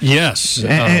entertainer. Yes.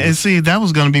 And see, that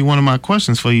was going to be one of my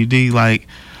questions for you, D. Like,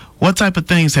 what type of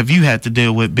things have you had to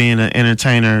deal with being an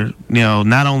entertainer,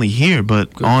 not only here,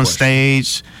 but on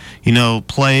stage,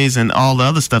 plays and all the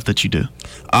other stuff that you do?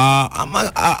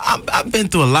 I've been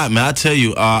through a lot, man. I tell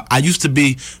you, I used to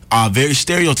be very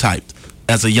stereotyped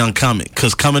as a young comic,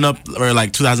 because coming up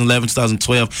like 2011,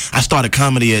 2012, I started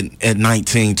comedy at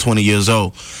 19, 20 years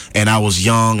old, and I was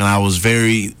young and I was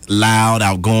very loud,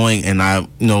 outgoing, and I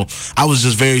was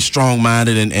just very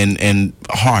strong-minded and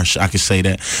harsh, I could say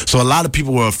that. So a lot of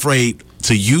people were afraid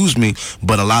to use me,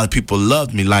 but a lot of people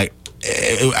loved me. Like,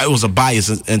 it was a bias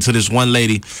until this one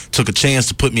lady took a chance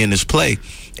to put me in this play,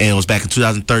 and it was back in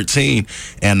 2013.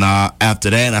 And after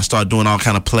that, I started doing all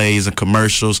kind of plays and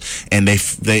commercials, and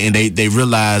they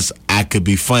realized I could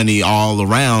be funny all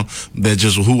around. That's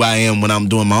just who I am when I'm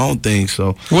doing my own thing.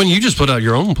 So when you just put out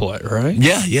your own play, right?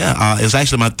 Yeah. It's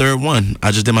actually my third one.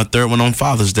 I just did my third one on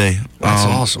Father's Day. That's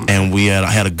awesome. And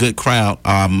I had a good crowd.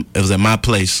 It was at my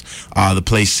place. The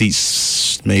place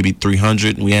seats maybe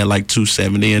 300. We had like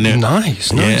 270 in there.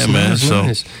 Nice. Yeah, man.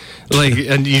 Nice. Like,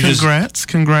 and you congrats.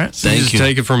 Thank you.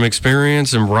 Take it from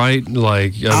experience and write.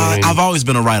 Like, I've always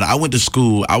been a writer. I went to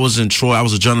school. I was in Troy. I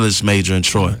was a journalist major in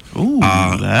Troy. Ooh,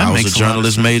 I was a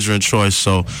journalist major in Troy,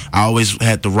 so I always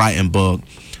had the writing bug.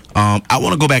 I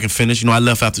want to go back and finish. I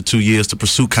left after 2 years to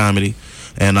pursue comedy,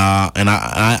 and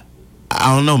I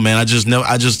don't know, man. I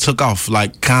just took off,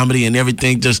 like, comedy and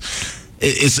everything.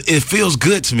 It feels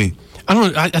good to me.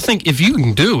 I think if you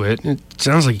can do it, it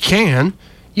sounds like you can.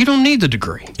 you don't need the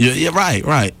degree. Yeah,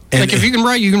 right. And like if you can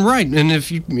write, you can write, and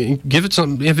if you give it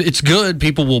something, if it's good,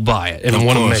 people will buy it and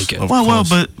want to make it. Well,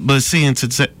 but see, in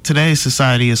today's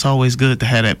society, it's always good to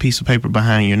have that piece of paper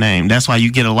behind your name. That's why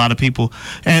you get a lot of people,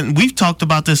 and we've talked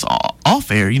about this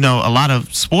off air. You know, a lot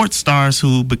of sports stars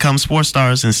who become sports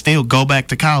stars and still go back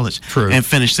to college and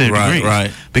finish their degree,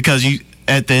 right? Because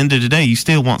at the end of the day, you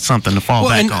still want something to fall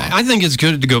back on. I think it's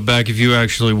good to go back if you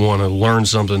actually want to learn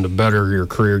something to better your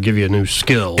career, give you a new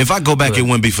skill. If I go back, it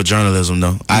wouldn't be for journalism,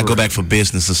 though. I'd go back for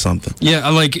business or something. Yeah,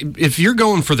 like if you're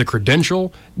going for the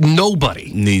credential,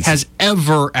 nobody has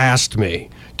ever asked me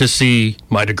to see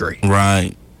my degree.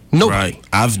 Right. Nobody. Right.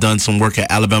 I've done some work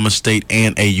at Alabama State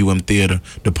and AUM Theater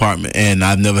Department, and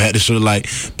I've never had to show,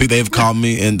 they've called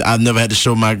me, and I've never had to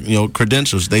show my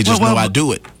credentials. They just know I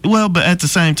do it. Well, but at the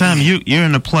same time, you're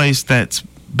in a place that's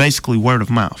basically word of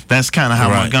mouth. That's kind of how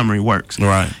Montgomery works.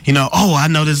 Right. I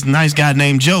know this nice guy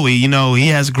named Joey. He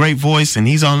has a great voice, and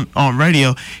he's on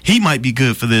radio. He might be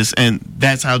good for this, and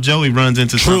that's how Joey runs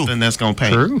into something that's going to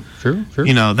pay. True.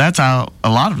 That's how a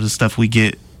lot of the stuff we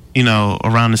get,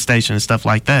 around the station and stuff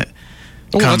like that.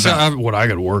 Well, that's what I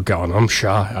got to work on. I'm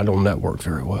shy. I don't network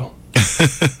very well.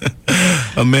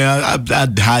 Man, I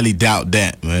highly doubt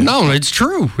that, man. No, it's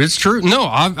true. It's true. No,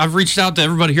 I've reached out to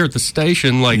everybody here at the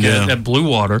station, at Blue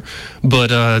Water.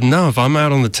 But no, if I'm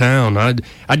out on the town,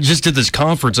 I just did this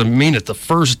conference. It the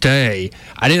first day,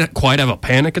 I didn't quite have a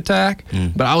panic attack,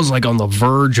 but I was on the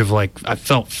verge of I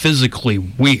felt physically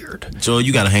weird. Joe,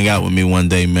 you got to hang out with me one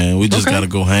day, man. We just got to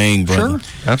go hang, brother.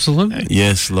 Sure, absolutely.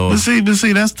 Yes, Lord. But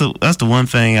see, that's the one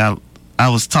thing I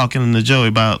was talking to Joey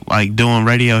about, doing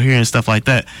radio here and stuff like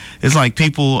that. It's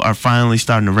people are finally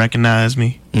starting to recognize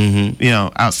me,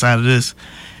 outside of this.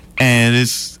 And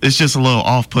it's just a little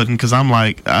off-putting because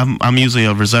I'm usually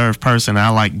a reserved person. I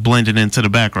like blending into the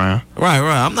background. Right.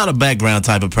 I'm not a background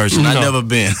type of person. I've never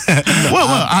been.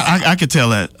 I could tell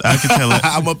that.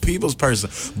 I'm a people's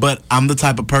person. But I'm the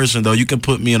type of person, though, you can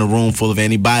put me in a room full of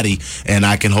anybody and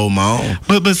I can hold my own.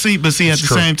 But see, at the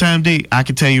same time, D, I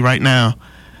can tell you right now,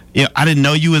 I didn't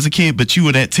know you as a kid, but you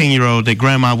were that 10-year-old that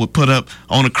grandma would put up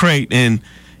on a crate and,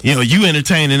 you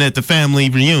entertaining at the family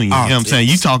reunion. You know what I'm saying?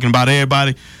 You talking about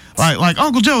everybody. Like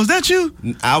Uncle Joe, is that you?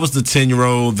 I was the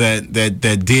 10-year-old that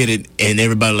did it, and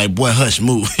everybody boy, hush,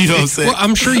 move. You know what I'm saying? Well,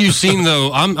 I'm sure you've seen,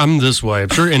 though, I'm this way.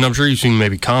 I'm sure you've seen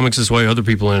maybe comics this way, other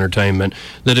people in entertainment,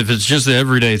 that if it's just the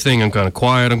everyday thing, I'm kind of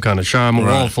quiet, I'm kind of shy, I'm a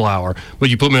wallflower. But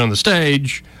you put me on the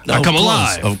stage, I come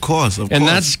alive. Of course. And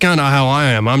that's kind of how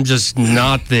I am. I'm just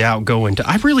not the outgoing.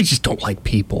 I really just don't like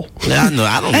people. Yeah, I know.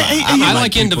 I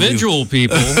like individual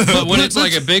people, but when it's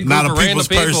a big group of random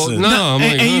people, no.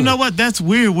 And you know what? That's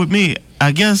weird with me.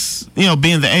 I guess,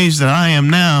 being the age that I am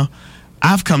now,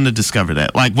 I've come to discover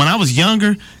that. When I was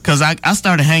younger, because I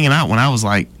started hanging out when I was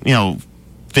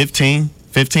 15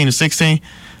 or 16,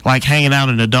 hanging out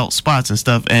in adult spots and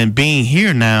stuff. And being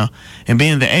here now and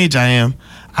being the age I am,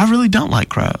 I really don't like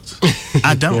crowds.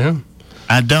 I don't. Yeah.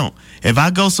 I don't. If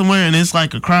I go somewhere and it's a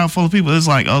crowd full of people, it's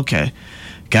okay,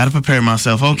 got to prepare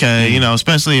myself. Okay,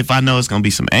 especially if I know it's going to be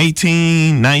some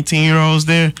 18, 19-year-olds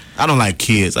there. I don't like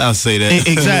kids. I'll say that.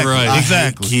 Exactly. Right.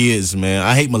 Exactly. I hate kids, man.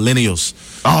 I hate millennials.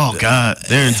 Oh, God.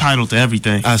 They're entitled to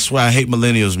everything. I swear, I hate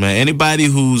millennials, man. Anybody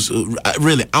who's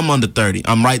really, I'm under 30.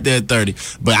 I'm right there at 30.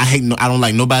 But I don't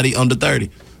like nobody under 30.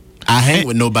 I hang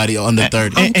with nobody under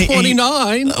 30. I'm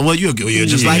 29. Well, you're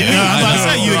just like me.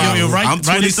 You're right. I'm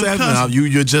 27.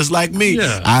 You're just like me.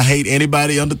 Yeah. I hate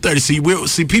anybody under 30.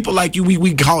 See, people like you,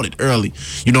 we caught it early.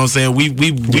 You know what I'm saying?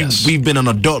 We've been in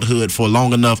adulthood for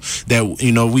long enough that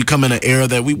we come in an era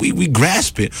that we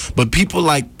grasp it. But people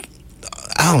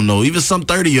I don't know. Even some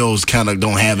 30-year-olds kind of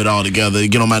don't have it all together. They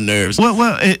get on my nerves.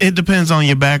 Well, it depends on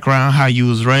your background, how you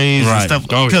was raised and stuff.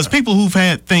 Because people who've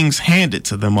had things handed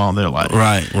to them all their life.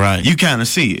 Right. You kind of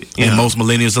see it. And most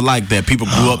millennials are like that. People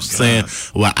grew up saying,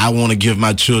 well, I want to give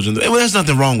my children. Well, there's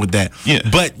nothing wrong with that. Yeah.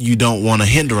 But you don't want to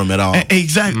hinder them at all.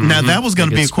 Exactly. Mm-hmm. Now, that was going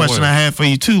to be a question I had for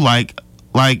you, too.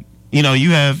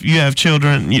 You have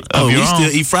children of your own.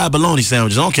 Still eat fried bologna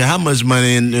sandwiches. I don't care how much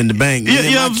money in the bank.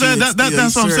 Yeah, I'm saying that's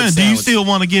what I'm saying. Do you still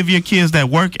want to give your kids that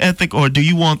work ethic, or do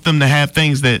you want them to have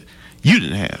things that you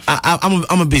didn't have? I'm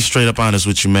gonna be straight up honest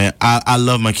with you, man. I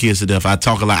love my kids to death. I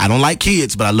talk a lot. I don't like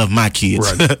kids, but I love my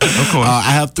kids. Right. Of course. I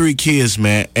have 3 kids,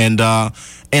 man, and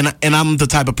I'm the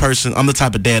type of person. I'm the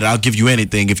type of dad. I'll give you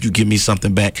anything if you give me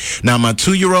something back. Now, my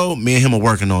 2-year-old, me and him are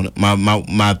working on it. My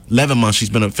 11 months. She's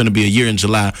finna be a year in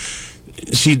July.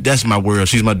 that's my world.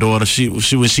 She's my daughter. She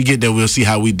when she get there, we'll see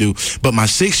how we do. But my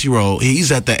 6-year-old,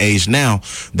 he's at the age now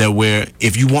that where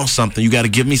if you want something, you got to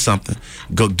give me something.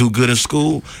 Go do good in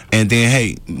school, and then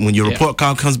hey, when your report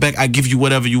card comes back, I give you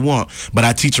whatever you want. But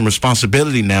I teach him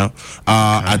responsibility now.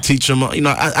 I teach him,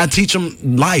 I teach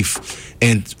him life.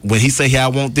 And when he say, hey, I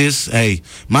want this, hey,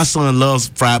 my son loves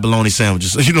fried bologna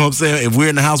sandwiches. You know what I'm saying? If we're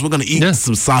in the house, we're going to eat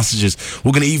some sausages.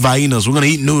 We're going to eat vainas. We're going to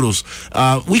eat noodles.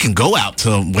 We can go out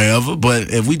to wherever,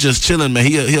 but if we just chilling, man,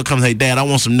 he'll come, hey, Dad, I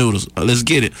want some noodles. Let's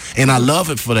get it. And I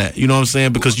love it for that. You know what I'm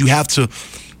saying? Because you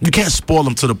can't spoil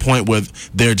them to the point where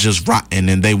they're just rotten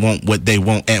and they want what they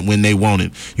want at when they want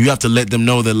it. You have to let them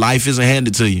know that life isn't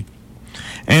handed to you.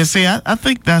 And see, I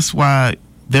think that's why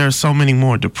there are so many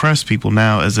more depressed people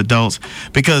now as adults,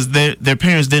 because their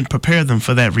parents didn't prepare them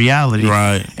for that reality.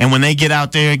 Right. And when they get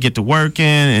out there, get to working,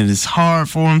 and it's hard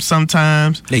for them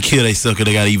sometimes. They kill they sucker.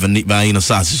 They got to even eat a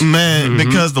sausage. Man,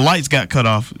 because the lights got cut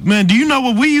off. Man, do you know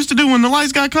what we used to do when the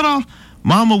lights got cut off?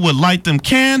 Mama would light them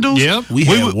candles. Yep. We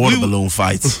had water balloon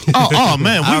fights. Oh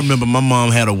man. I remember my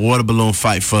mom had a water balloon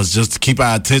fight for us just to keep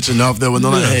our attention off there. We're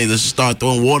like, hey, let's start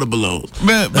throwing water balloons.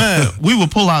 Man, we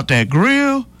would pull out that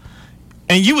grill,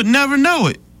 and you would never know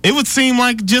it. It would seem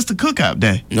like just a cookout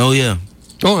day. Oh, yeah.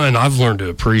 Oh, and I've learned to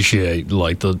appreciate,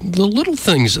 like, the little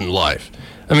things in life.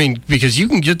 I mean, because you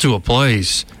can get to a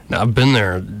place, now I've been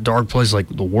there, a dark place, like,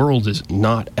 the world is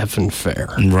not effing fair.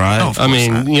 Right. Oh, I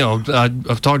mean,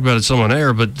 I've talked about it some on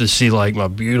air, but to see, like, my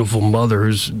beautiful mother,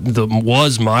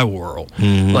 was my world,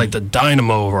 like, the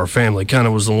dynamo of our family, kind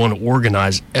of was the one that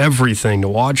organized everything. To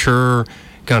watch her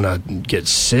kind of get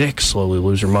sick, slowly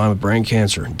lose her mind with brain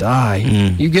cancer and die,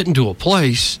 you get into a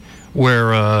place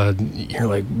where you're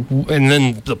like, and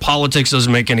then the politics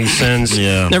doesn't make any sense.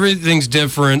 Everything's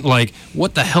different. Like,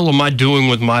 what the hell am I doing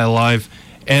with my life?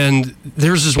 And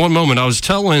there's this one moment I was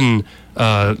telling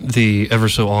the ever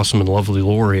so awesome and lovely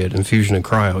laureate in Fusion and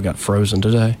Cryo, got frozen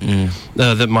today,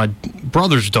 that my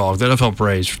brother's dog that I've helped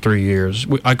raise for 3 years,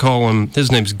 I call him,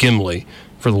 his name's Gimli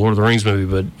for the Lord of the Rings movie,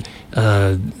 but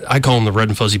I call him the red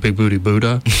and fuzzy big booty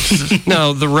Buddha.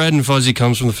 No, the red and fuzzy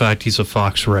comes from the fact he's a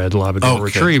fox red Labrador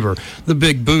retriever. The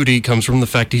big booty comes from the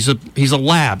fact he's a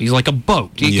lab. He's like a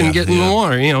boat. He can get in the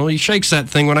water. He shakes that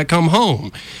thing when I come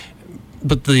home.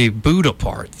 But the Buddha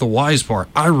part, the wise part,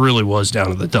 I really was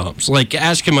down in the dumps. Like,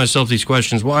 asking myself these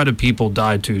questions, why do people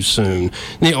die too soon?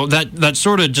 That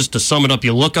sort of, just to sum it up,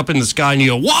 you look up in the sky and you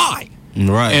go, why?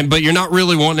 Right. But you're not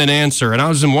really wanting an answer. And I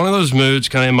was in one of those moods,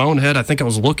 kind of in my own head. I think I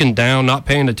was looking down, not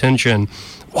paying attention.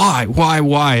 Why?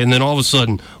 And then all of a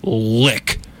sudden,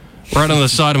 lick right on the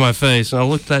side of my face. And I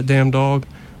looked at that damn dog.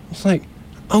 I was like,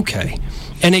 okay.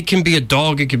 And it can be a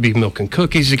dog. It can be milk and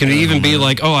cookies. It can even be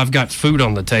like, oh, I've got food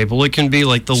on the table. It can be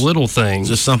like the little things.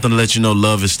 Just something to let you know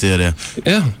love is still there.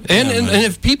 Yeah. And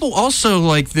if people also,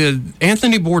 like the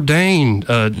Anthony Bourdain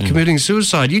committing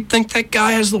suicide, you'd think that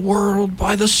guy has the world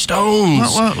by the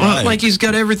stones. Right. Like, he's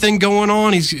got everything going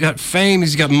on. He's got fame.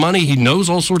 He's got money. He knows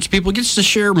all sorts of people. He gets to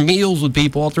share meals with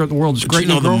people all throughout the world. It's great.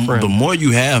 The more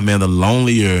you have, man, the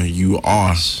lonelier you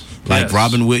are. Like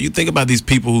Robin Williams, you think about these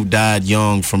people who died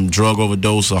young from drug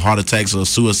overdose or heart attacks or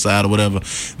suicide or whatever.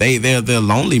 They're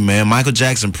lonely, man. Michael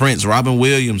Jackson, Prince, Robin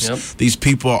Williams. These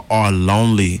people are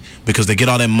lonely because they get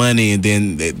all that money, and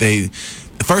then they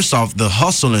first off, the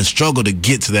hustle and struggle to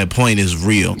get to that point is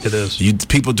real. It is.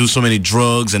 People do so many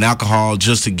drugs and alcohol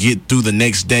just to get through the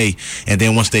next day, and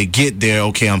then once they get there,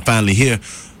 okay, I'm finally here.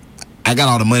 I got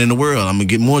all the money in the world. I'm gonna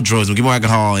get more drugs, I'm gonna get more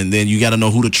alcohol, and then you got to know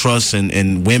who to trust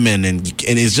and women, and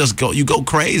it's just you go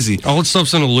crazy. All that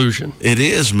stuff's an illusion. It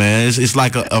is, man. It's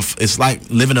like it's like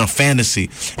living a fantasy,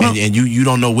 and you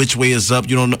don't know which way is up.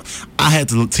 You don't know. I had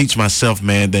to teach myself,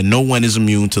 man, that no one is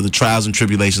immune to the trials and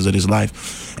tribulations of this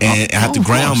life, and I have to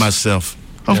ground myself.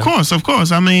 Of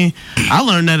course. I mean, I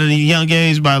learned that at a young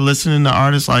age by listening to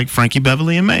artists like Frankie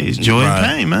Beverly and Maze, Joy and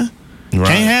Pain, man. Can't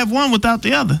have one without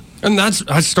the other. And I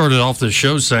started off the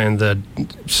show saying that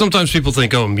sometimes people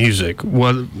think, oh, music,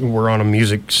 we're on a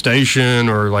music station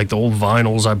or like the old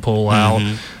vinyls I pull out.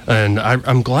 And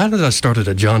I'm glad that I started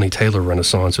a Johnny Taylor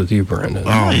renaissance with you, Brandon.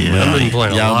 Oh, yeah. I've been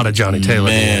playing a lot of Johnny Taylor.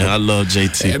 Man, I love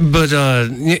JT. But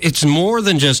it's more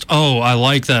than just, I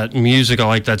like that music, I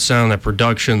like that sound, that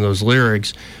production, those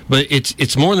lyrics. But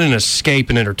it's more than an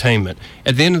escape and entertainment.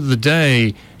 At the end of the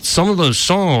day, some of those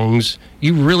songs,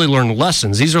 you really learn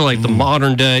lessons. These are like the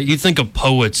modern day. You think of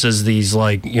poets as these,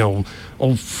 like,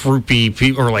 old fruity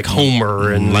people, or like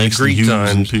Homer and Greek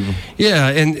times. People. Yeah,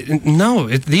 and no,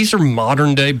 these are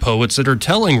modern day poets that are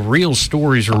telling real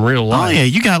stories from real life. Oh yeah,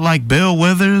 you got like Bill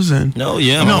Withers and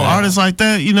artists like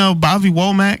that. Bobby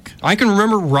Womack. I can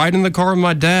remember riding the car with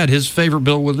my dad. His favorite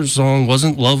Bill Withers song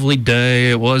wasn't "Lovely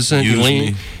Day." It wasn't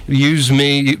 "Use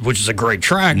Me," which is a great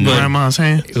track. But Grandma's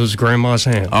Hand. It was Grandma's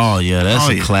Hand. Oh yeah, that's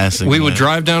a classic. We would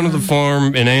drive down to the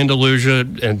farm in Andalusia,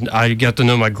 and I got to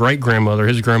know my great grandmother,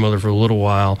 his grandmother, for a little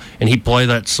while, and he'd play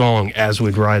that song as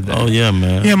we'd ride there. Oh yeah,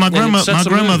 man. Yeah, my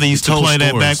grandmother used to play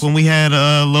that back when we had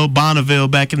little Bonneville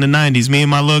back in the '90s. Me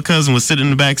and my little cousin would sit in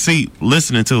the back seat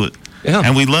listening to it. Yeah,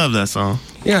 and we love that song.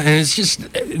 Yeah, and it's just,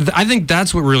 I think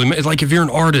that's what really, like if you're an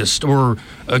artist or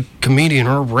a comedian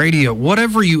or a radio,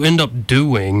 whatever you end up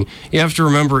doing, you have to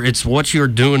remember it's what you're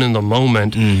doing in the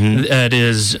moment that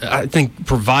is, I think,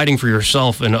 providing for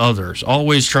yourself and others.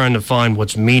 Always trying to find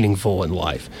what's meaningful in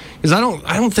life. Because I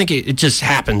don't think it just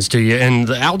happens to you. And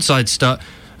the outside stuff,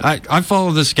 I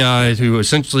follow this guy who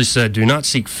essentially said, do not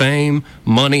seek fame,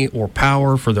 money, or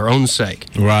power for their own sake.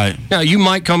 Right. Now, you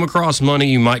might come across money,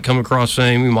 you might come across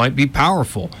fame, you might be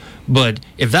powerful. But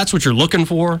if that's what you're looking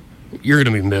for, you're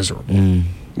going to be miserable. You're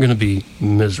going to be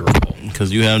miserable.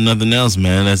 Because you have nothing else,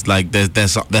 man. That's like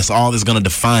that's all that's going to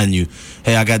define you.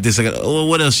 Hey, I got this.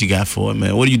 What else you got for it,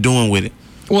 man? What are you doing with it?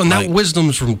 Well, and that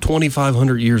wisdom's from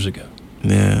 2,500 years ago.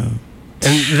 Yeah.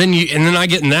 And then I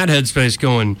get in that headspace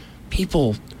going,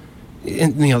 people...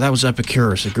 And, that was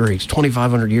Epicurus, the Greeks,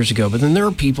 2,500 years ago. But then there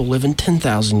are people living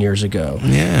 10,000 years ago.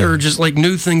 Yeah. There are just like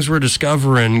new things we're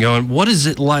discovering, going, what is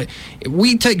it like?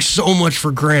 We take so much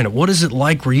for granted. What is it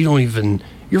like where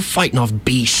you're fighting off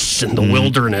beasts in the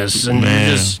wilderness and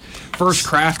you're just first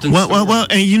crafting. Well,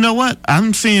 and you know what?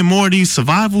 I'm seeing more of these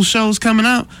survival shows coming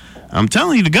out. I'm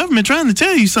telling you, the government trying to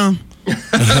tell you something.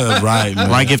 Right, man.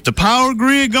 Like if the power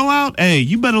grid go out, hey,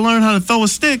 you better learn how to throw a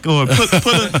stick or put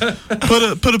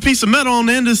a piece of metal on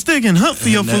the end of the stick and hunt for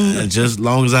your food. And just as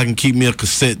long as I can keep me a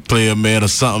cassette player, man, or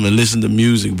something, and listen to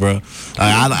music, bro,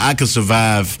 I can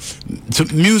survive.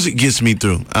 Music gets me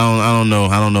through. I don't know.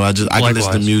 I can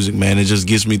listen to music, man. It just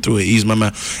gets me through. It eases my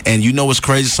mind. And you know what's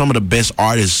crazy? Some of the best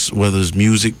artists, whether it's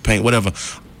music, paint, whatever,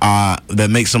 that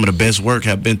make some of the best work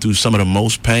have been through some of the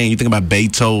most pain. You think about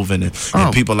Beethoven and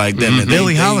people like that. Man,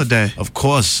 Billie Holiday, of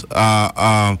course.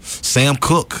 Sam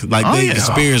Cooke, they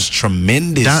experienced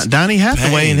tremendous. Donny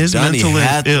Hathaway and his mental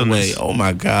illness. Oh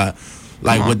my God.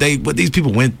 Like what these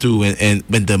people went through and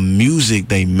the music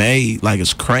they made, like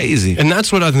it's crazy. And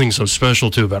that's what I think is so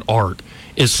special too about art.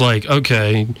 It's like,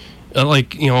 okay,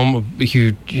 I'm a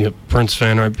huge Prince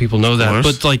fan, right? People know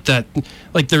that.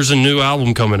 But there's a new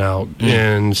album coming out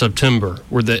in September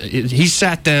where he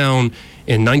sat down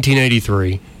in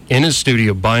 1983 in his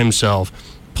studio by himself,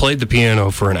 played the piano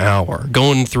for an hour,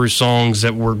 going through songs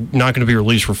that were not going to be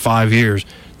released for 5 years.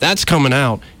 That's coming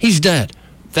out. He's dead.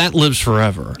 That lives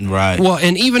forever. Right. Well,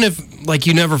 and even if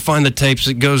you never find the tapes,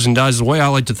 it goes and dies. The way I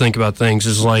like to think about things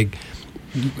is like,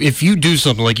 if you do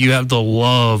something like you have the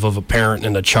love of a parent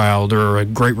and a child or a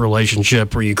great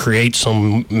relationship or you create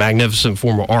some magnificent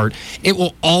form of art, it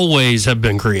will always have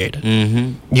been created.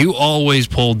 You always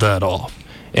pulled that off.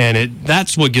 And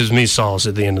that's what gives me solace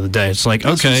at the end of the day. It's like,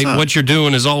 okay, what you're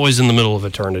doing is always in the middle of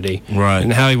eternity. Right.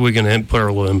 And how are we going to put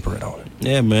our little imprint on it?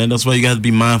 Yeah, man. That's why you got to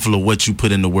be mindful of what you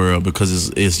put in the world because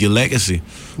it's your legacy.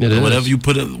 It is. Whatever you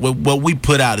put in, what we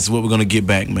put out is what we're going to get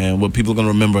back, man. What people are going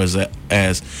to remember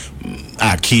as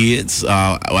our kids,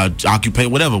 our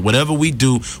occupation, whatever we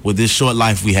do with this short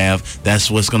life we have,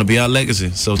 that's what's going to be our legacy.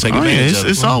 So take advantage of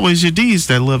it. It's always your deeds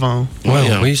that live on.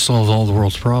 Well, we solved all the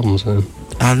world's problems then.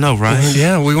 I know, right?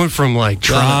 Yeah, we went from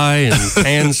tri and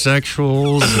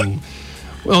pansexuals and...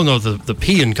 Well, no, the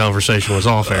peeing conversation was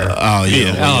off air.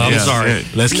 I'm sorry.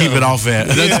 Let's keep it off air.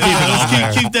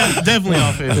 Let's keep that definitely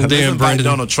off air. Damn, Brandon.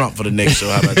 Donald Trump for the next show.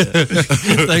 How about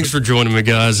that? Thanks for joining me,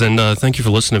 guys, and thank you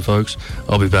for listening, folks.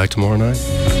 I'll be back tomorrow night.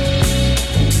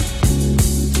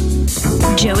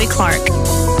 Joey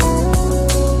Clark.